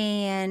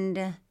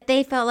 and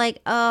they felt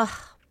like, oh,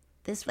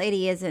 this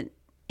lady isn't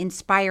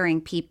inspiring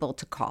people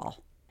to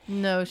call.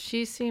 No,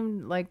 she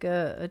seemed like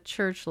a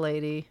church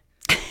lady,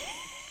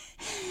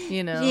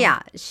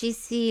 Yeah, she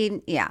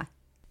seemed,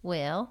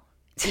 Well,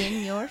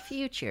 in your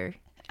future,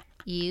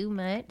 you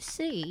might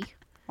see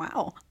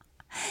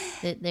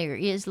that there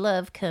is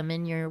love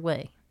coming your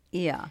way.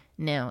 Yeah.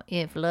 Now,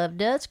 if love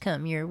does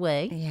come your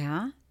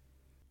way,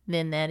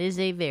 then that is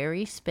a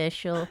very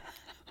special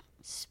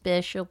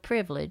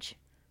privilege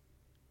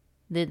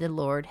that the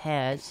Lord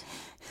has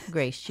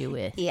graced you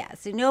with. Yeah,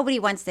 so nobody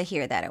wants to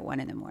hear that at 1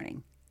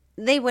 a.m.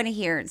 They want to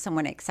hear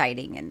someone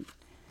exciting and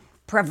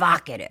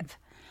provocative.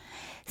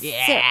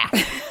 Yeah.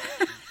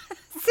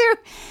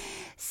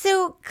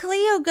 So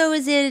Cleo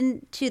goes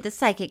into the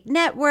Psychic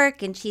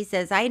Network and she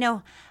says, I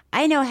know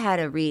how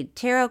to read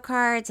tarot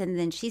cards. And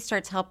then she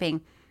starts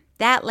helping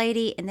that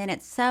lady. And then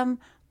at some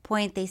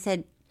point they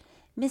said,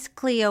 Miss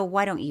Cleo,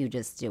 why don't you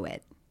just do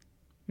it?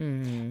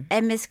 And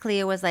Miss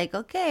Cleo was like,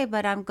 okay,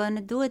 but I'm going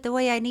to do it the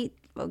way I need.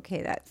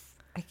 Okay,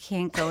 I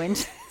can't go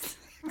into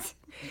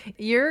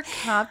You're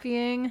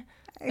copying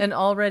an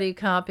already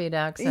copied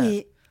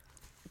accent.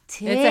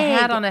 Tig, it's a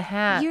hat on a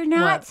hat. You're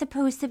not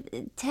supposed to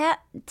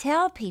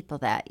tell people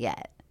that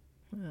yet.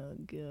 Oh,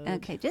 good.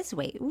 Okay, just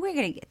wait. We're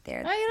going to get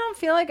there. I don't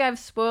feel like I've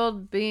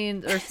spoiled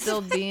beans or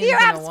spilled beans You in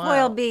have a while.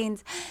 spoiled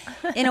beans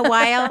in a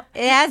while.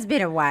 It has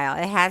been a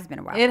while. It has been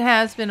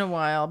a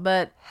while,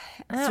 but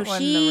so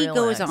she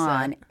goes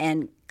on,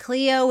 and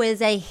Cleo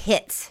is a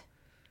hit.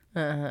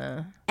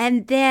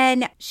 And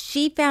then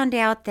she found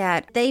out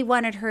that they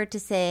wanted her to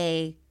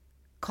say,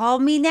 call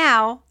me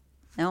now.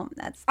 No,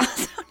 that's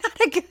also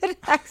not a good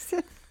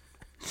accent.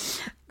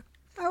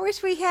 I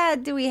wish we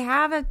had. Do we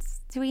have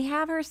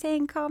her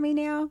saying call me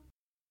now?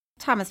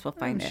 Thomas will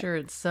find it. I'm sure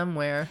it's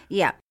somewhere.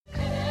 Yeah.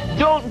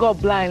 Don't go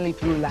blindly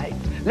through life.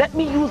 Let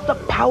me use the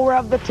power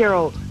of the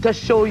tarot to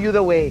show you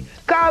the way.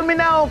 Call me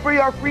now for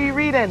your free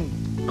reading.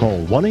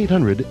 Call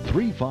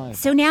 1-800-35.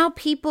 So now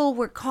people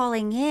were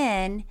calling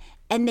in,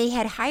 and they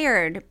had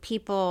hired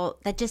people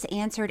that just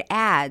answered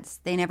ads.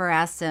 They never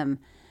asked them,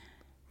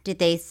 did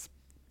they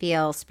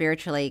feel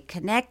spiritually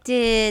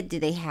connected? Do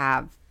they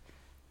have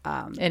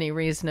any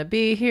reason to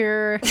be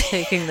here,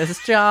 taking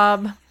this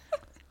job?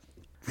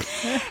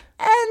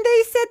 And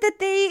they said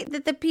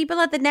that the people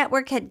at the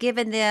network had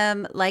given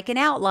them like an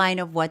outline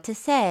of what to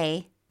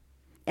say.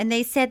 And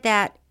they said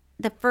that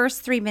the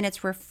first 3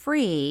 minutes were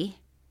free.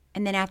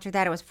 And then after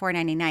that, it was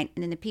 $4.99.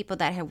 And then the people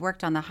that had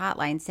worked on the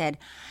hotline said,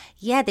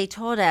 yeah, they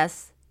told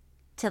us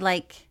to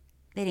they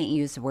didn't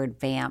use the word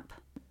vamp,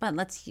 but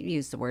let's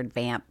use the word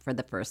vamp for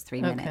the first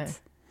 3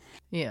 minutes.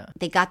 Yeah.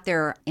 They got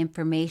their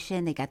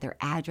information. They got their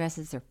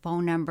addresses, their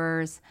phone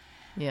numbers.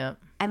 Yeah.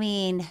 I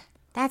mean,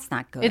 that's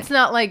not good. It's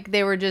not like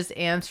they were just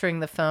answering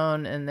the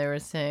phone and they were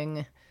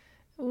saying,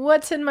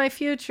 what's in my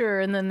future?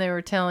 And then they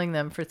were telling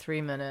them for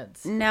 3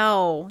 minutes.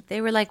 No. They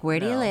were like, where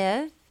do you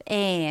live?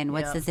 And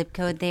what's the zip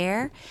code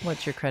there?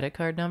 What's your credit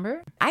card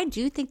number? I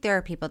do think there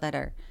are people that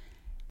are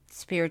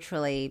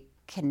spiritually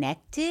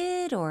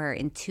connected or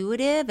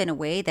intuitive in a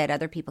way that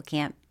other people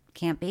can't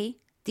be.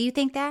 Do you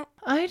think that?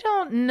 I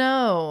don't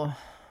know.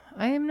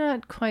 I am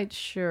not quite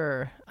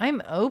sure.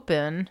 I'm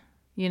open.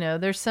 You know,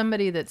 there's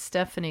somebody that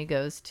Stephanie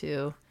goes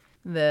to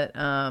that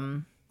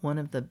one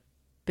of the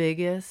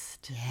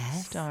biggest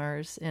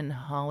stars in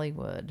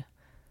Hollywood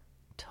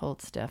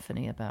told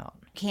Stephanie about.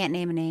 Can't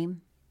name a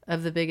name?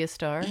 Of the biggest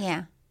star?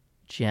 Yeah.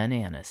 Jen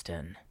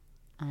Aniston.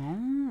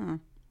 Oh.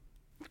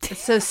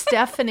 So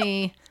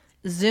Stephanie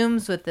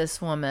Zooms with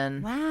this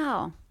woman.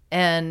 Wow.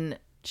 And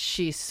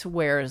she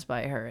swears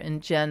by her,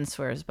 and Jen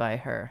swears by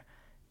her.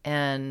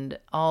 And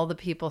all the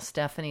people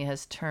Stephanie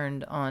has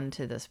turned on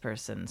to this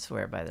person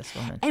swear by this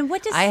woman. And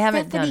what does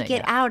Stephanie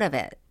get out of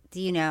it?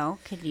 Do you know?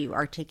 Could you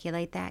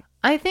articulate that?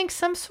 I think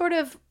some sort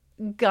of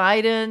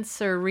guidance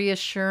or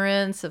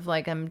reassurance of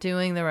I'm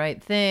doing the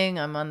right thing.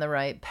 I'm on the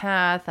right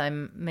path.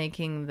 I'm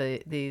making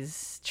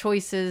these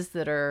choices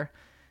that are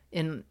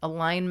in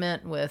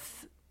alignment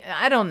with,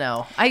 I don't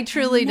know. I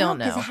truly don't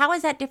know. Because how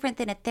is that different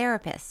than a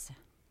therapist?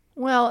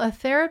 Well, a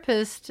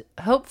therapist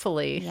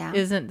hopefully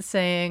isn't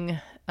saying,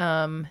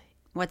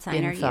 what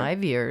sign are you? In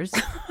 5 years,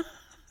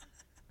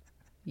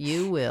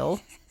 you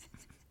will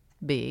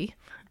be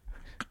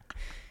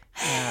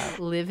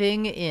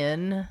living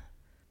in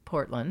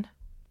Portland,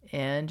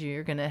 and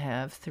you're going to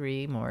have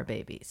 3 more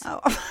babies.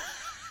 Oh.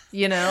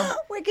 You know?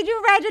 Wait, could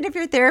you imagine if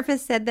your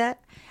therapist said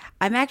that?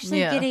 I'm actually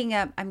getting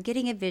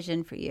a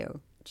vision for you,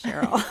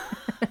 Cheryl.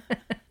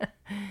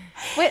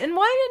 Wait, and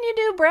why didn't you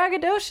do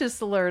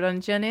braggadocious alert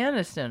on Jen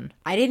Aniston?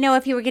 I didn't know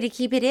if you were going to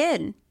keep it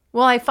in.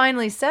 Well, I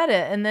finally said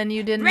it, and then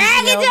you didn't.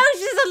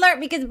 Braggadocious alert,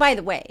 because, by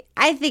the way,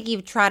 I think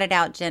you've trotted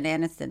out Jen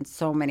Aniston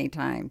so many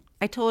times.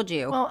 I told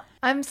you. Well,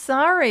 I'm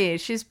sorry.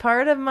 She's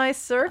part of my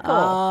circle. Oh,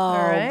 all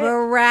right?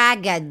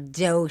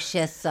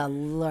 Braggadocious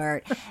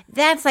alert.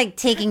 That's like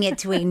taking it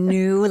to a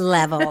new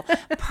level.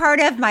 Part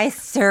of my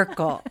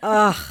circle.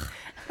 Ugh.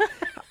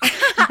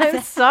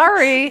 I'm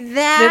sorry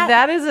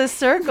that is a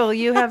circle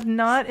you have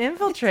not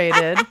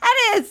infiltrated.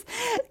 That is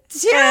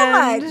too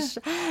much.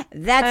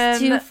 That's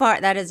too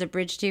far. That is a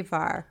bridge too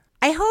far.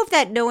 I hope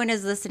that no one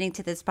is listening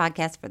to this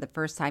podcast for the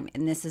first time,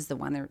 and this is the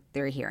one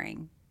they're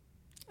hearing.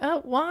 Oh,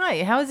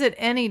 why? How is it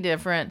any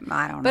different?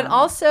 I don't know. But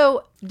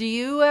also, do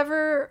you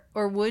ever,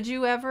 or would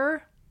you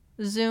ever,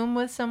 Zoom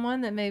with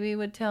someone that maybe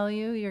would tell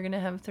you you're going to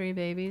have 3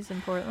 babies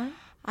in Portland?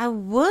 I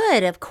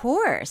would, of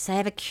course. I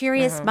have a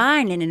curious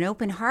mind and an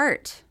open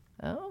heart.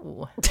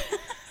 Oh.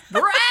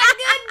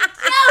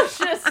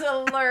 Braggadocious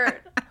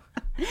alert.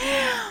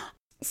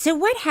 So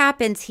what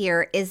happens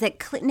here is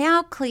that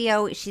now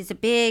Cleo, she's a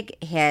big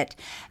hit.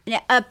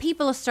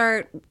 People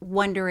start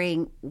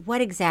wondering, what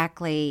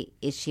exactly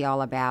is she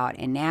all about?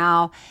 And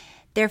now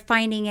they're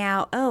finding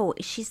out, oh,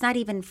 she's not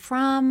even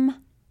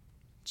from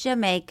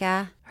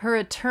Jamaica. Her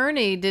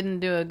attorney didn't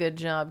do a good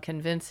job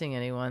convincing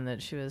anyone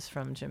that she was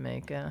from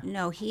Jamaica.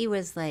 No, he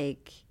was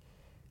like,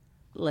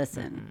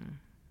 listen,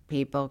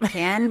 people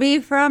can be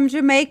from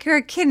Jamaica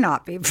or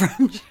cannot be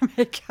from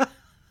Jamaica.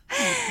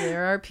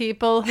 There are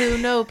people who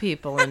know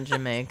people in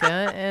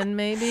Jamaica, and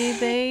maybe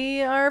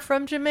they are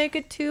from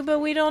Jamaica too, but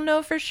we don't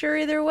know for sure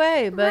either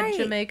way. But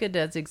Jamaica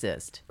does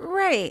exist.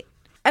 Right.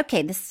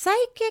 Okay, the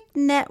Psychic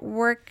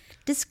Network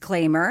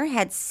disclaimer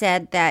had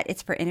said that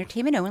it's for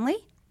entertainment only,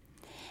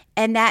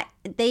 and that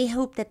they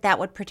hope that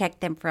would protect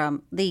them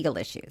from legal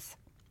issues.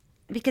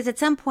 Because at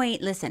some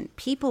point, listen,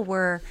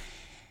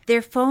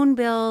 their phone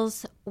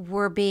bills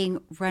were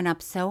being run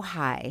up so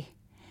high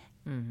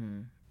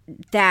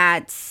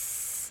that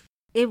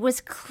it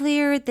was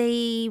clear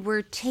they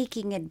were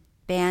taking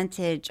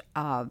advantage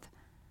of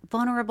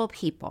vulnerable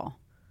people.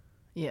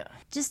 Yeah.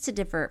 Just to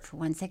divert for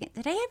 1 second,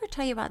 did I ever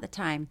tell you about the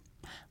time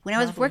when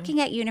I was working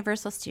at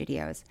Universal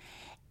Studios,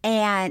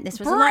 and this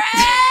was a lot...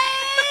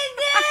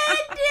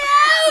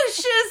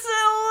 Braggadocious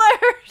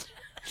alert!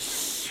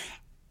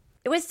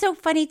 was so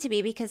funny to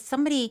me because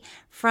somebody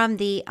from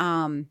the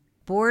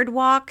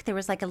boardwalk, there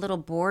was like a little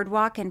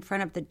boardwalk in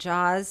front of the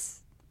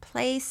Jaws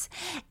place,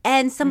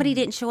 and somebody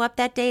didn't show up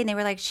that day, and they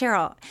were like,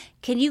 Cheryl,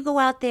 can you go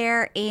out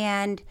there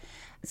and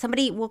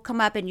somebody will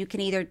come up and you can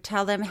either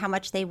tell them how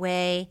much they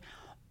weigh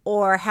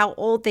or how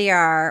old they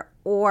are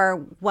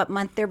or what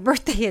month their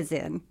birthday is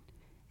in.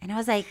 And I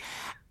was like,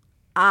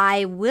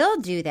 I will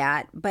do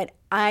that, but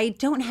I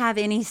don't have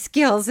any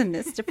skills in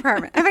this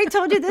department. Have I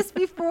told you this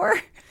before?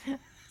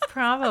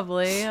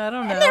 Probably. I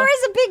don't know. And there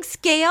is a big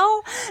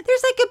scale.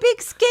 There's like a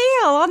big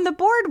scale on the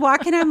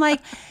boardwalk. And I'm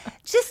like,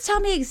 just tell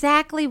me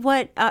exactly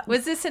what.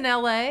 Was this in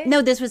LA?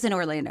 No, this was in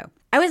Orlando.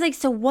 I was like,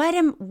 so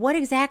what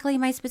exactly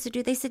am I supposed to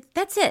do? They said,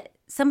 that's it.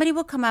 Somebody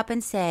will come up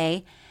and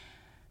say,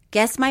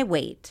 guess my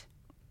weight.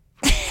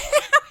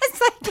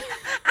 I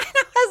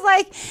was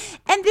like,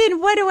 and then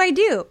what do I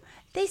do?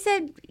 They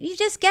said, you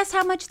just guess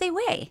how much they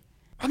weigh.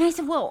 And I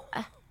said, well,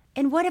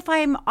 and what if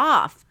I'm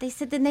off? They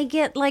said, then they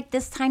get like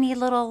this tiny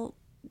little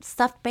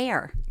stuffed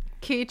bear.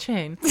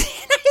 Keychain. And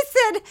I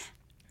said,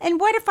 and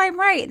what if I'm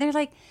right? And they're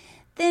like,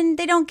 then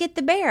they don't get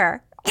the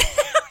bear. I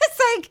was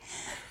like,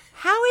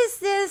 how is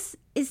this?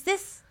 Is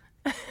this?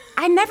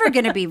 I'm never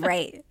going to be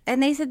right.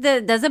 And they said,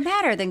 that doesn't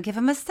matter. Then give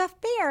them a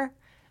stuffed bear.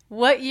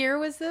 What year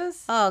was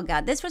this? Oh,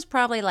 God. This was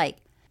probably like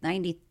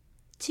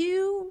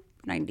 92,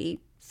 90,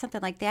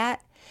 something like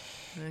that.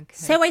 Okay.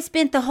 So I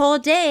spent the whole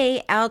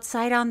day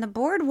outside on the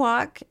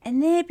boardwalk,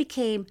 and then it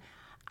became,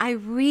 I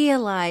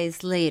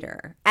realized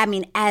later, I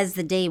mean, as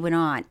the day went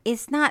on,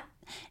 it's not,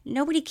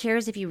 nobody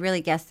cares if you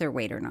really guess their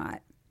weight or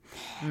not.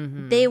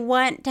 Mm-hmm. They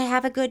want to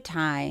have a good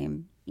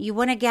time. You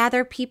want to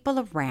gather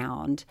people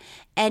around,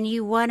 and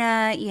you want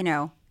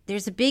to,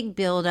 there's a big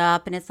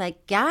buildup, and it's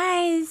like,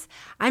 guys,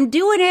 I'm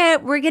doing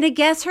it. We're going to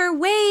guess her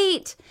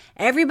weight.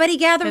 Everybody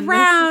gather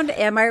around.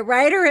 Am I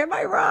right or am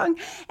I wrong?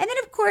 And then,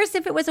 of course,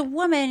 if it was a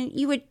woman,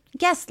 you would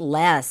guess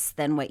less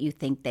than what you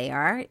think they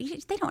are.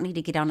 They don't need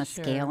to get on a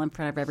scale in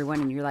front of everyone,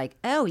 and you're like,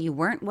 oh, you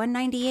weren't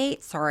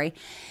 198? Sorry.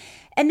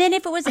 And then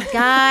if it was a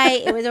guy,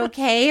 it was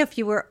okay if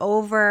you were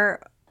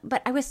over.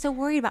 But I was so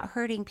worried about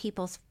hurting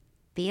people's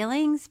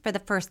feelings for the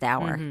first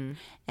hour. Mm-hmm.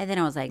 And then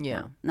I was like,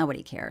 no,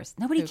 nobody cares.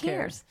 Nobody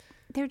cares.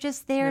 They're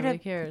just there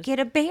to get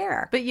a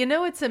bear. But you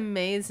know what's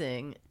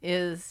amazing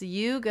is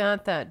you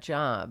got that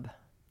job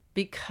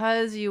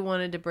because you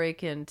wanted to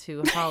break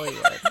into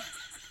Hollywood.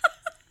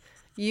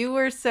 You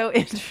were so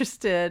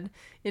interested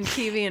in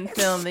TV and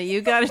film that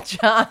you got a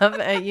job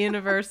at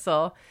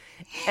Universal.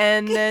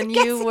 And then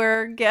you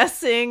were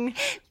guessing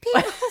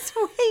people's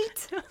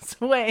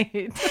weight.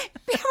 I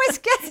was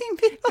guessing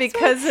people's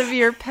because weight. Of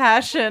your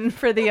passion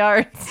for the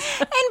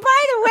arts. And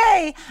by the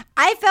way,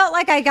 I felt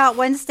like I got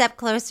one step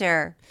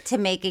closer to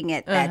making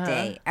it that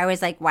day. I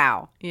was like,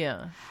 wow.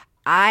 Yeah.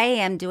 I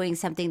am doing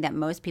something that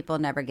most people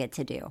never get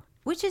to do,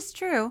 which is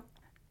true.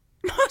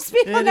 Most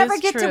people never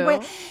get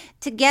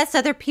to guess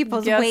other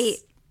people's weight.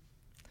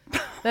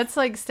 That's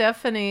like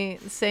Stephanie,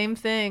 same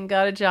thing,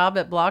 got a job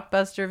at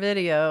Blockbuster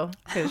Video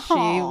because she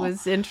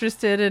was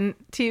interested in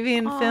TV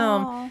and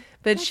film,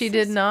 but she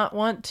did not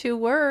want to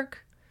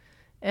work.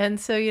 And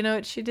so you know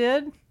what she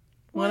did?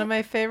 One of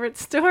my favorite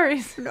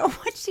stories. No,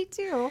 what'd she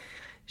do?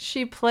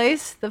 She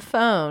placed the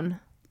phone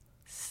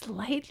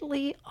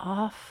slightly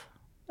off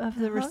of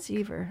the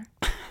receiver.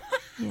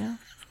 Yeah.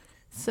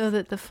 So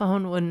that the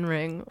phone wouldn't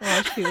ring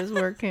while she was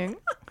working.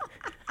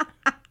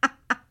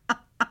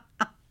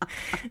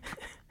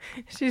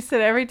 She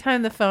said every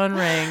time the phone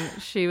rang,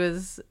 she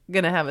was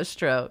going to have a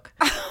stroke.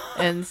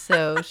 And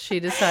so she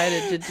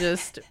decided to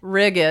just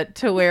rig it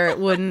to where it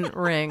wouldn't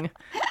ring.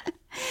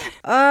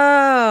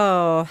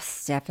 Oh,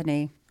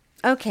 Stephanie.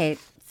 Okay.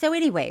 So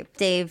anyway,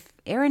 Dave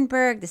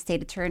Ehrenberg, the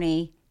state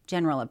attorney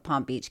general of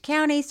Palm Beach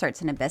County,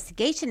 starts an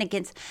investigation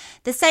against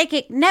the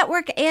Psychic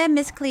Network and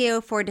Miss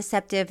Cleo for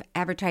deceptive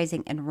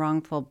advertising and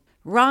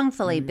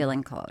wrongfully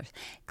billing callers.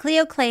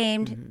 Cleo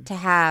claimed to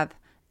have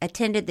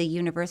attended the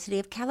University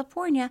of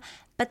California,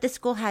 but the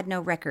school had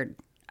no record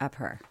of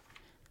her.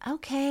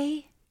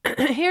 Okay.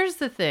 Here's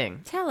the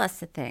thing. Tell us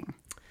the thing.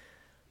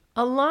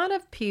 A lot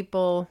of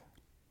people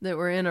that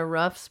were in a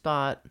rough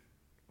spot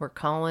were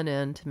calling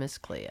in to Miss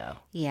Cleo.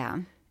 Yeah.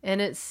 And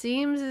it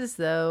seems as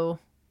though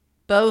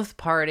both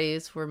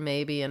parties were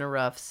maybe in a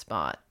rough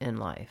spot in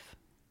life.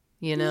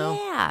 You know?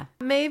 Yeah.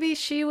 Maybe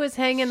she was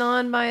hanging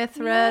on by a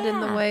thread in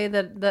the way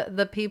that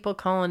the people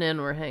calling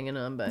in were hanging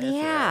on by a thread.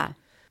 Yeah.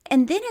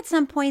 And then at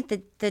some point,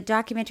 the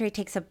documentary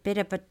takes a bit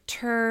of a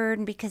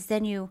turn because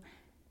then you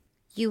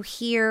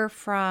hear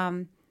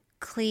from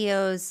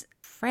Cleo's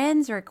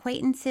friends or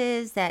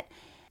acquaintances that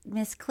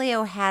Miss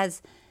Cleo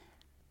has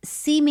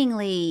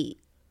seemingly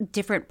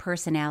different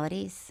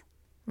personalities.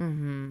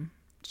 Mm-hmm.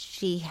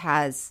 She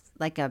has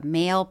like a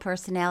male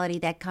personality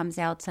that comes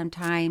out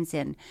sometimes.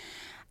 And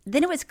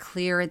then it was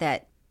clear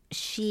that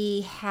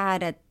she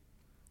had a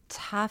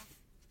tough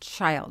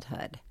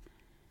childhood.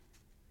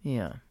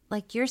 Yeah.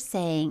 Like you're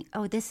saying,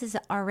 oh, this is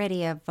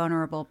already a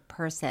vulnerable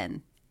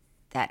person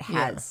that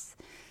has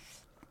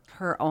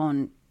her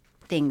own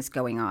things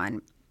going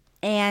on.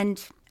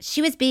 And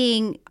she was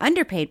being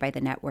underpaid by the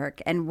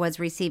network and was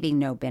receiving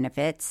no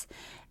benefits,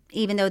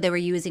 even though they were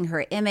using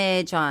her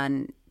image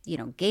on,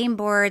 game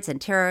boards and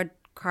tarot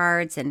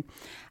cards. And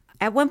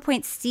at one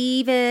point,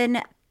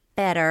 Stephen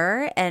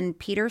Better and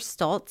Peter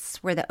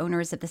Stoltz were the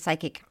owners of the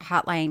psychic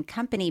hotline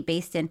company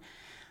based in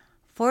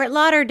Fort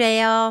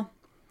Lauderdale.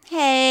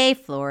 Hey,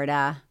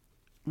 Florida.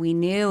 We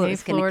knew it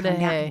was going to come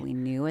down. We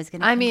knew it was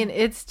going to come down.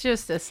 It's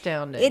just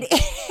astounding. It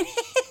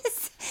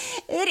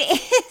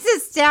is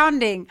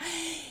astounding.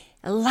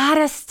 A lot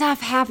of stuff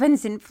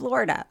happens in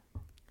Florida.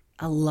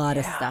 A lot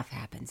of stuff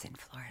happens in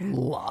Florida. A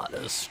lot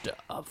of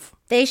stuff.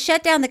 They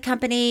shut down the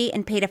company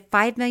and paid a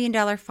 $5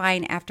 million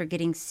fine after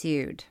getting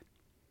sued.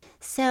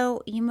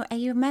 So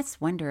you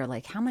must wonder,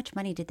 how much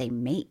money did they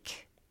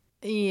make?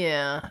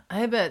 Yeah,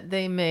 I bet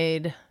they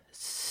made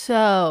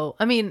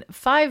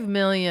 $5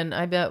 million,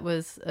 I bet,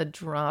 was a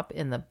drop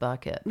in the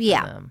bucket for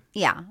them.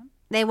 Yeah.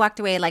 They walked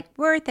away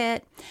worth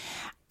it.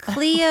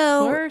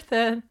 Cleo. Worth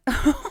it.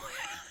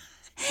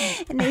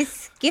 And they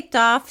skipped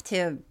off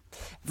to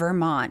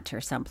Vermont or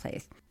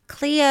someplace.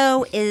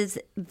 Cleo is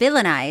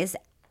villainized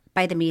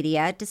by the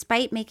media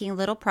despite making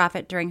little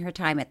profit during her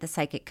time at the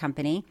psychic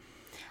company.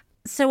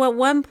 So at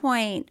one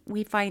point,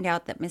 we find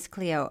out that Miss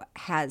Cleo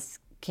has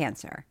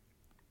cancer.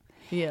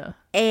 Yeah.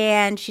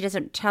 And she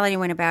doesn't tell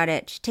anyone about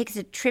it. She takes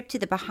a trip to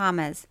the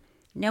Bahamas,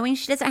 knowing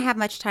she doesn't have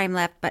much time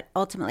left, but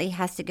ultimately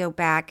has to go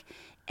back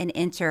and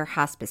enter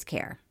hospice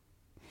care.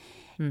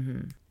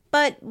 Mm-hmm.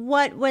 But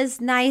what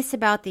was nice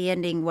about the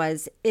ending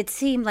was it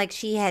seemed like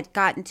she had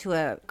gotten to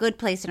a good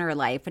place in her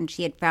life and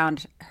she had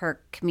found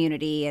her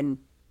community and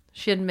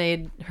she had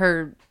made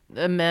her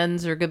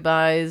amends or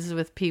goodbyes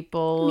with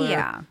people.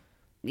 Yeah.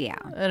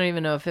 I don't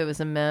even know if it was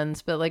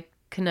amends, but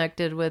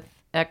connected with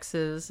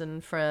exes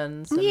and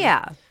friends. And...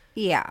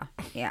 Yeah.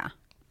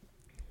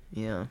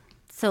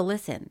 So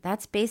listen,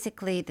 that's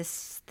basically the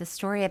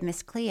story of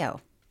Miss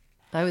Cleo.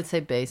 I would say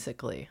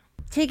basically.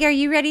 Tig, are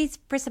you ready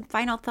for some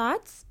final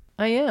thoughts?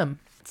 I am.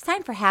 It's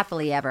time for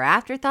Happily Ever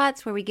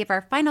Afterthoughts, where we give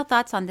our final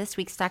thoughts on this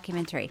week's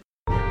documentary.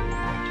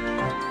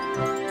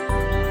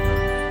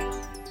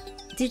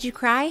 Did you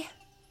cry?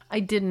 I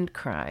didn't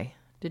cry.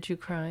 Did you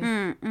cry?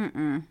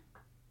 Mm-mm.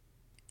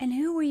 And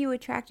who were you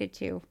attracted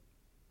to?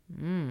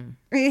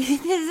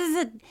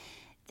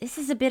 This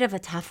is a bit of a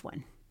tough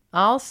one.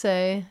 I'll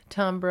say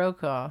Tom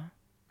Brokaw.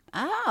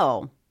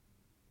 Oh.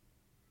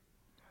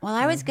 Well,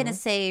 I was going to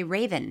say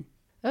Raven.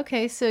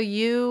 Okay, so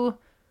you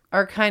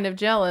are kind of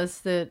jealous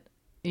that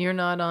you're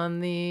not on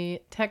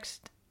the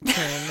text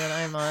chain that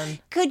I'm on.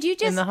 Could you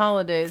just in the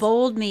holidays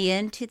fold me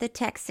into the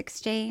text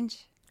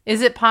exchange?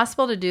 Is it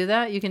possible to do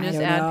that? You can just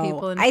add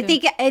people into I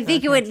think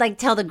it would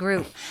tell the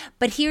group.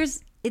 But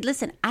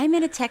listen, I'm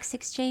in a text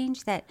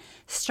exchange that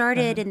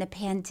started in the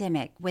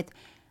pandemic with,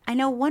 I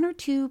know, one or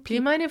two people. Do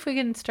you mind if we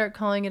can start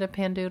calling it a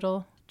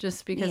pandoodle?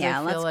 Just because I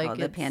feel let's like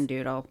call it a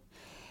pandoodle.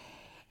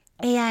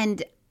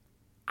 And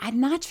I'm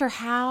not sure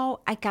how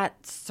I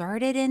got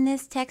started in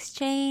this text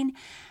chain,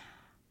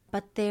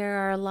 but there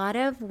are a lot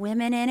of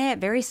women in it,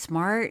 very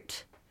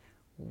smart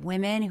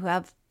women who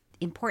have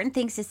important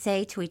things to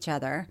say to each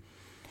other.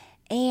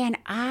 And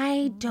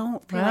I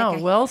don't feel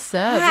like well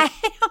said. I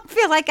don't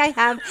feel like I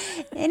have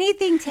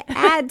anything to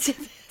add to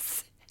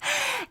this.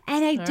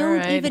 And I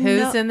don't even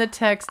know. Who's in the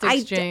text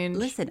exchange?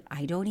 Listen,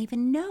 I don't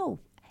even know.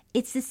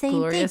 It's the same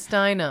Gloria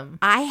thing. Steinem.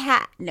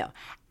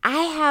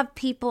 I have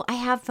people, I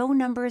have phone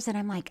numbers, and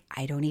I'm like,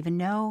 I don't even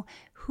know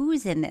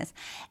who's in this.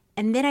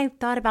 And then I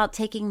thought about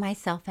taking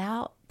myself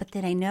out, but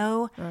then I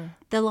know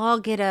they'll all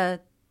get a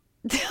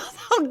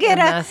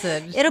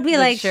message. It'll be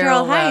like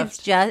Cheryl Hines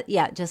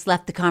just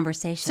left the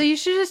conversation. So you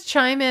should just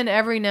chime in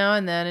every now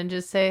and then and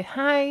just say,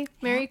 hi,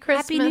 Merry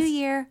Christmas. Happy New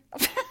Year.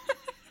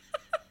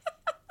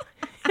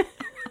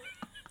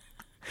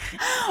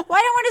 Well,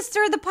 I don't want to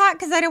stir the pot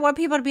because I don't want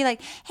people to be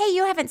like, hey,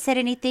 you haven't said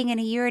anything in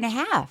a year and a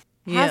half.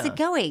 How's it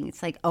going?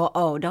 It's like,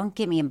 oh, don't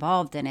get me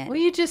involved in it. Well,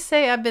 you just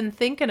say, I've been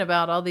thinking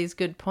about all these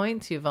good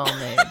points you've all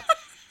made.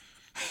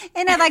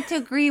 And I'd like to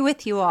agree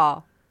with you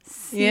all.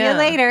 See you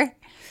later.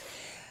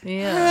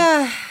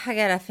 Yeah. I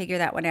got to figure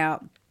that one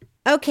out.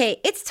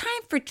 Okay, it's time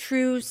for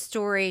True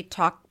Story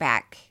Talk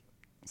Back.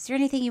 Is there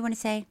anything you want to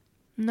say?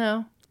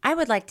 No. I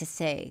would like to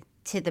say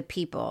to the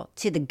people,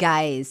 to the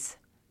guys,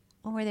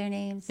 what were their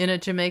names? In a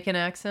Jamaican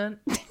accent?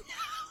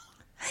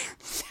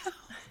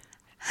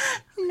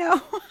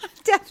 No,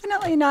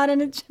 definitely not in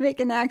a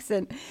Jamaican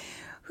accent.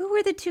 Who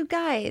were the two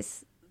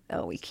guys?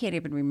 Oh, we can't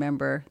even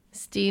remember.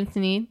 Steve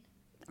Sneed.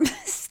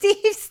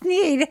 Steve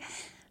Sneed.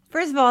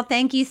 First of all,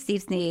 thank you,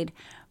 Steve Sneed,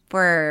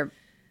 for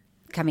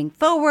coming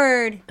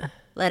forward,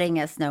 letting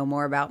us know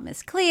more about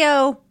Miss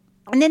Cleo.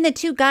 And then the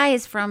two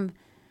guys from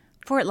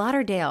Fort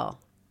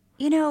Lauderdale.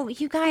 You know,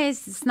 you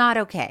guys, it's not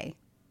okay.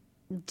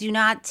 Do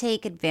not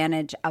take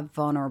advantage of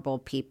vulnerable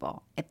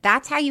people. If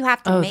that's how you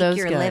have to make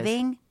your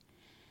living,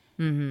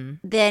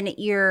 then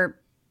you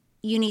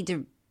need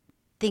to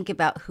think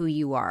about who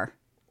you are.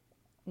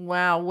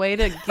 Wow, way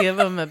to give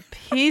them a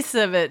piece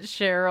of it,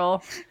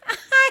 Cheryl.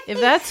 If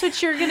that's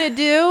what you're going to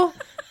do,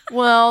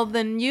 well,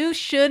 then you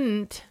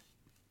shouldn't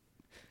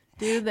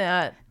do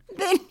that.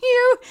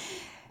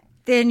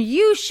 Then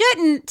you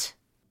shouldn't.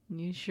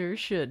 You sure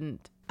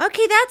shouldn't.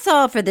 Okay, that's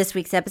all for this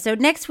week's episode.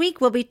 Next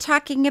week, we'll be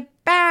talking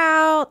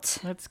about...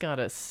 That's got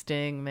to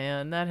sting,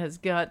 man. That has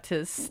got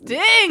to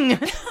sting.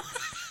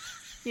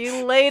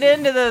 You laid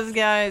into those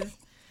guys.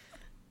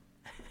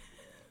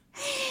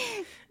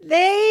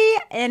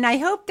 And I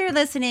hope they're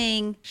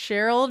listening.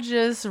 Cheryl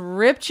just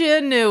ripped you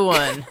a new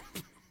one.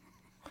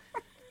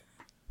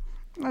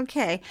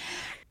 Okay.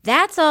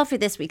 That's all for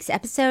this week's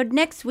episode.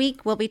 Next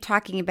week, we'll be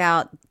talking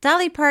about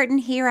Dolly Parton,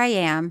 Here I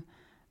Am,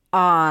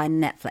 on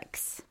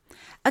Netflix.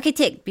 Okay,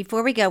 Tig,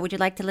 before we go, would you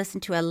like to listen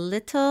to a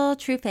little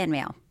true fan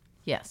mail?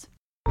 Yes.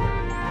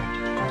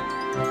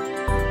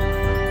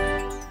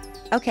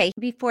 Okay,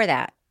 before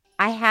that,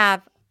 I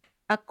have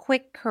a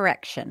quick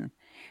correction.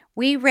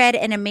 We read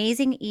an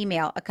amazing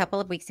email a couple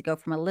of weeks ago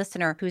from a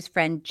listener whose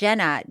friend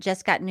Jenna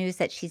just got news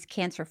that she's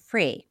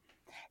cancer-free.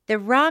 The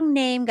wrong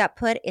name got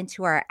put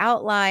into our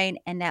outline,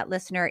 and that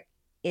listener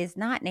is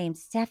not named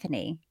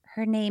Stephanie.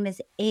 Her name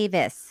is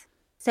Avis.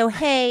 So,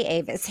 hey,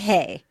 Avis,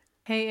 hey.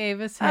 Hey,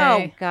 Avis,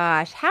 hey. Oh,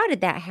 gosh. How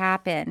did that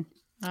happen?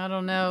 I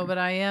don't know, but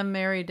I am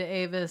married to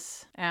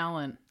Avis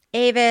Allen.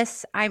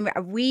 Avis,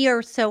 we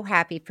are so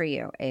happy for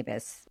you,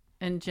 Avis.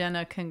 And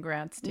Jenna,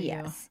 congrats to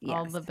you.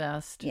 All the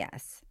best.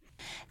 Yes.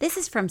 This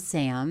is from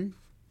Sam.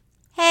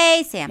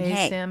 Hey, Sam.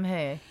 Hey, Sam.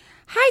 Hey.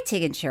 Hi,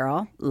 Tig and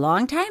Cheryl.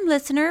 Longtime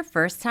listener,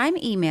 first-time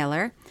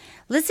emailer.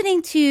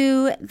 Listening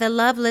to the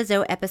Love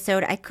Lizzo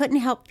episode, I couldn't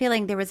help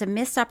feeling there was a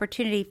missed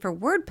opportunity for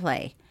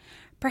wordplay.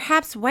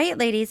 Perhaps white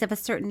ladies of a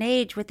certain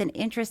age with an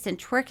interest in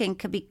twerking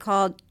could be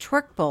called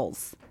twerk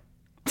bulls.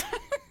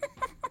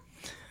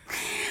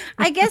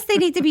 I guess they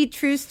need to be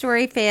true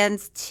story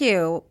fans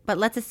too, but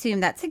let's assume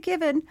that's a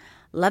given.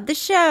 Love the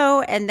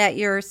show and that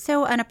you're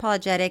so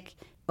unapologetic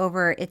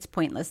over its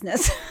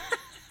pointlessness.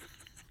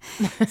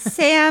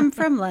 Sam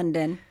from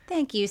London.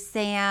 Thank you,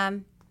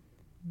 Sam.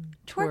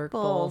 Twerk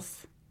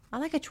bulls. I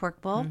like a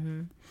twerk bull.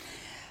 Mm-hmm.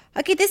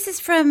 Okay, this is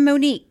from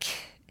Monique.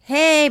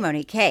 Hey,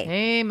 Monique. Hey.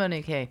 Hey,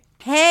 Monique. Hey.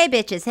 Hey,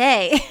 bitches.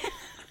 Hey.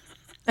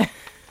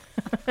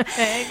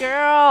 Hey,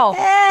 girl.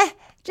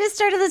 Just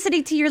started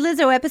listening to your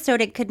Lizzo episode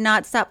and could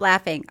not stop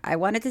laughing. I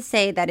wanted to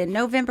say that in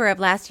November of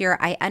last year,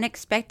 I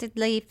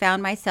unexpectedly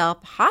found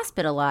myself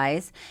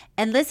hospitalized,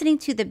 and listening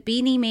to the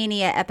Beanie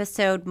Mania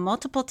episode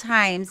multiple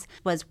times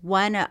was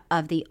one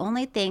of the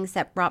only things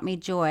that brought me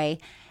joy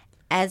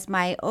as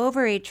my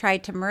ovary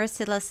tried to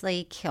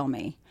mercilessly kill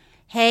me.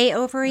 Hey,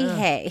 ovary,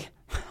 hey.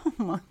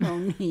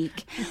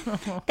 Monique.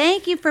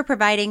 Thank you for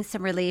providing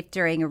some relief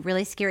during a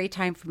really scary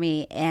time for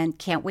me, and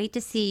can't wait to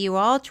see you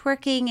all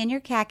twerking in your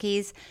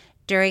khakis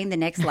during the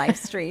next live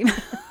stream.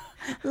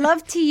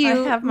 Love to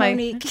you,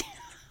 Monique.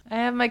 I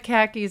have my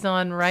khakis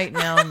on right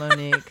now,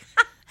 Monique.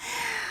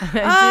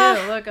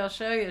 I do. Look, I'll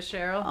show you,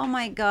 Cheryl. Oh,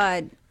 my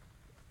God.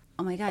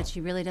 Oh, my God.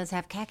 She really does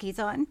have khakis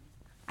on.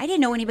 I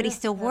didn't know anybody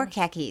still wore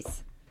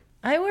khakis.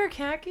 I wear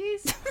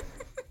khakis.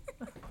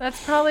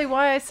 That's probably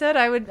why I said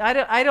I would.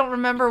 I don't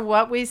remember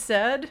what we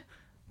said.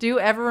 Do you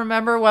ever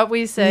remember what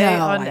we say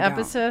on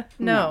episode?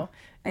 No.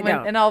 I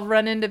don't. And I'll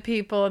run into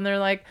people and they're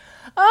like,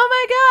 oh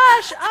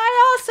my gosh,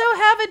 I also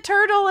have a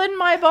turtle in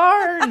my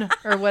barn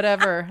or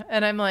whatever.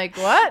 And I'm like,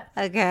 what?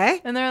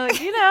 Okay. And they're like,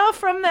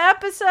 from the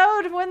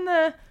episode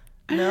when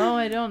no,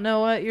 I don't know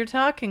what you're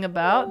talking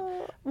about.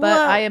 But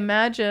I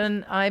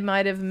imagine I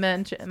might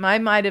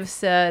have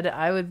said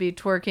I would be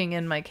twerking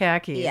in my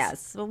khakis.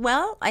 Yes.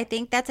 Well, I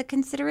think that's a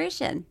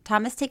consideration.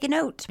 Thomas, take a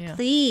note,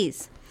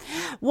 please.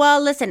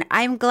 Well, listen,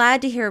 I'm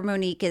glad to hear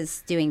Monique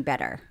is doing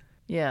better.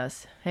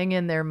 Yes. Hang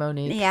in there,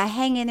 Monique. Yeah,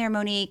 hang in there,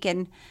 Monique.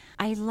 And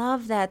I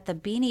love that the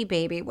Beanie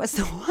Baby was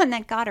the one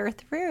that got her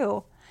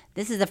through.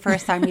 This is the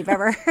first time we've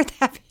ever heard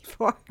that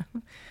before.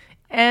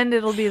 And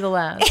it'll be the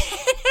last.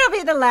 It'll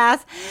be the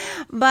last.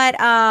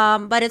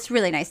 But it's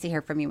really nice to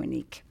hear from you,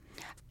 Monique.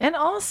 And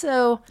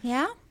also,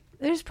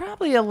 there's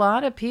probably a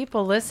lot of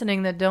people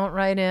listening that don't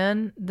write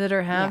in that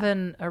are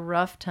having a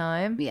rough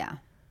time. Yeah.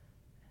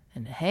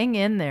 And hang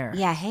in there.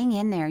 Yeah, hang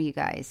in there, you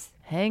guys.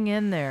 Hang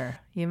in there.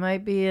 You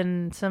might be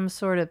in some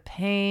sort of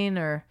pain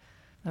or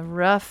a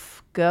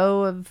rough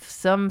go of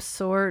some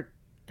sort.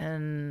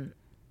 And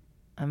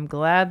I'm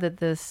glad that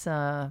this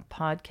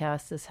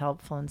podcast is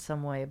helpful in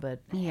some way, but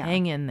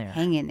hang in there.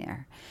 Hang in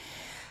there.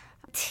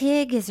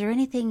 Tig, is there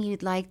anything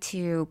you'd like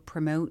to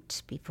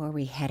promote before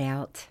we head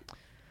out?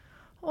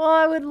 Well,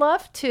 I would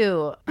love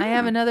to. I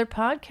have another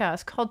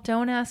podcast called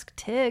Don't Ask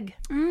Tig.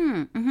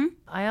 Mm-hmm.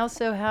 I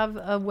also have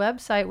a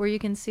website where you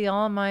can see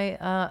all of my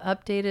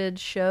updated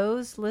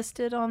shows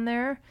listed on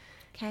there.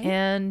 Okay.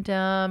 And,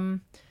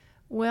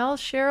 well,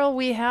 Cheryl,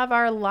 we have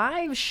our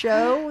live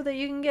show that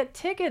you can get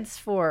tickets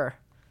for.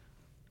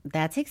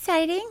 That's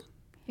exciting.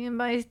 You can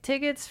buy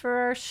tickets for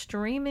our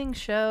streaming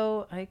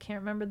show. I can't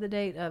remember the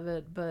date of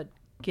it, but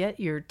get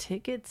your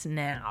tickets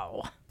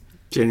now.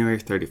 January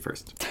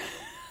 31st.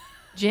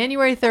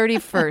 January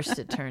 31st,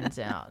 it turns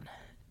out.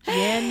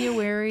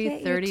 January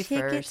Get 31st.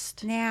 Your tickets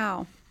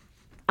now.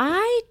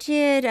 I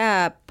did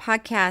a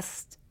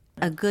podcast,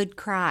 A Good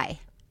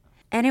Cry,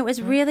 and it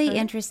was really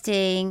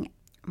interesting.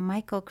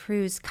 Michael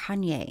Cruz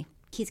Kanye.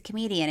 He's a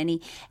comedian,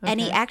 and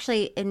he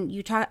actually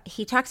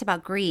he talks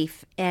about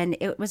grief, and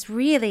it was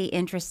really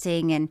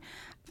interesting. And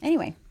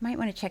anyway, might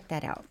want to check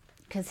that out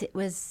because it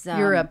was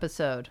your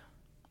episode.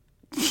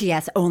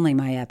 Yes, only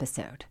my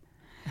episode.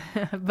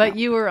 But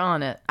you were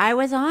on it. I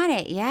was on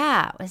it.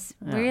 Yeah, it was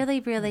really,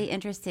 really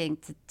interesting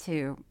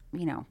to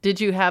Did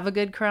you have a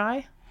good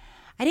cry?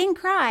 I didn't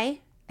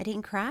cry.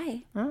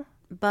 Huh?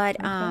 But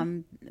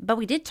but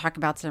we did talk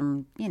about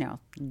some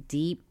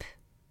deep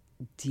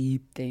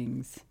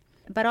things.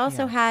 But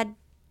also had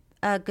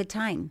a good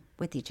time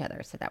with each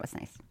other, so that was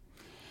nice.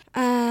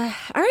 All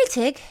right,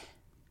 Tig.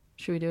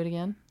 Should we do it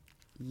again?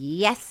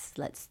 Yes,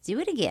 let's do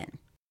it again.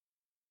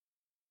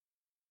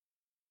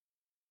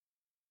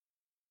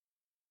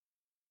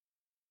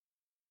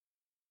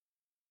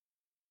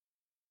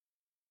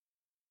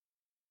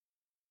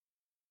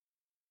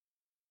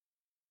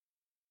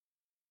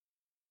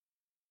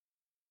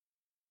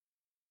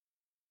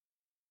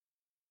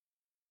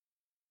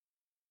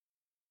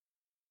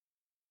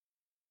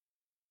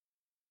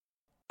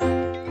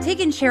 Tig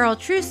and Cheryl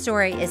True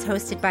Story is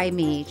hosted by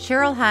me,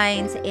 Cheryl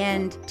Hines,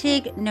 and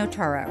Tig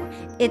Notaro.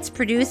 It's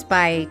produced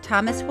by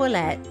Thomas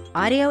Willett,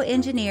 audio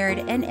engineered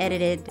and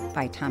edited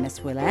by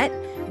Thomas Willett,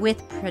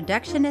 with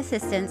production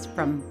assistance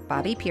from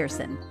Bobby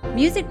Pearson.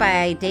 Music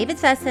by David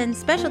Sussin.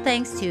 Special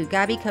thanks to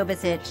Gabi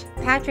Kovacic,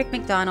 Patrick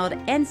McDonald,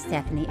 and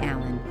Stephanie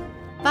Allen.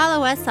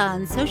 Follow us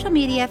on social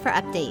media for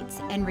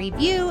updates and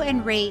review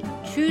and rate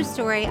True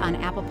Story on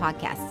Apple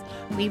Podcasts.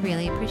 We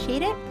really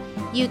appreciate it.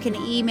 You can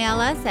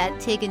email us at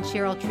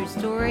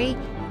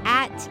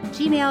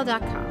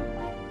tigandcheryltruestory@gmail.com.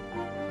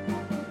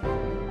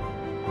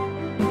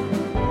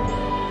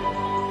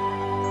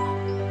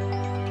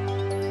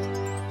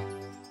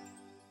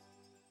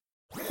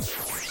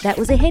 That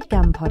was a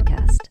HeadGum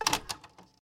podcast.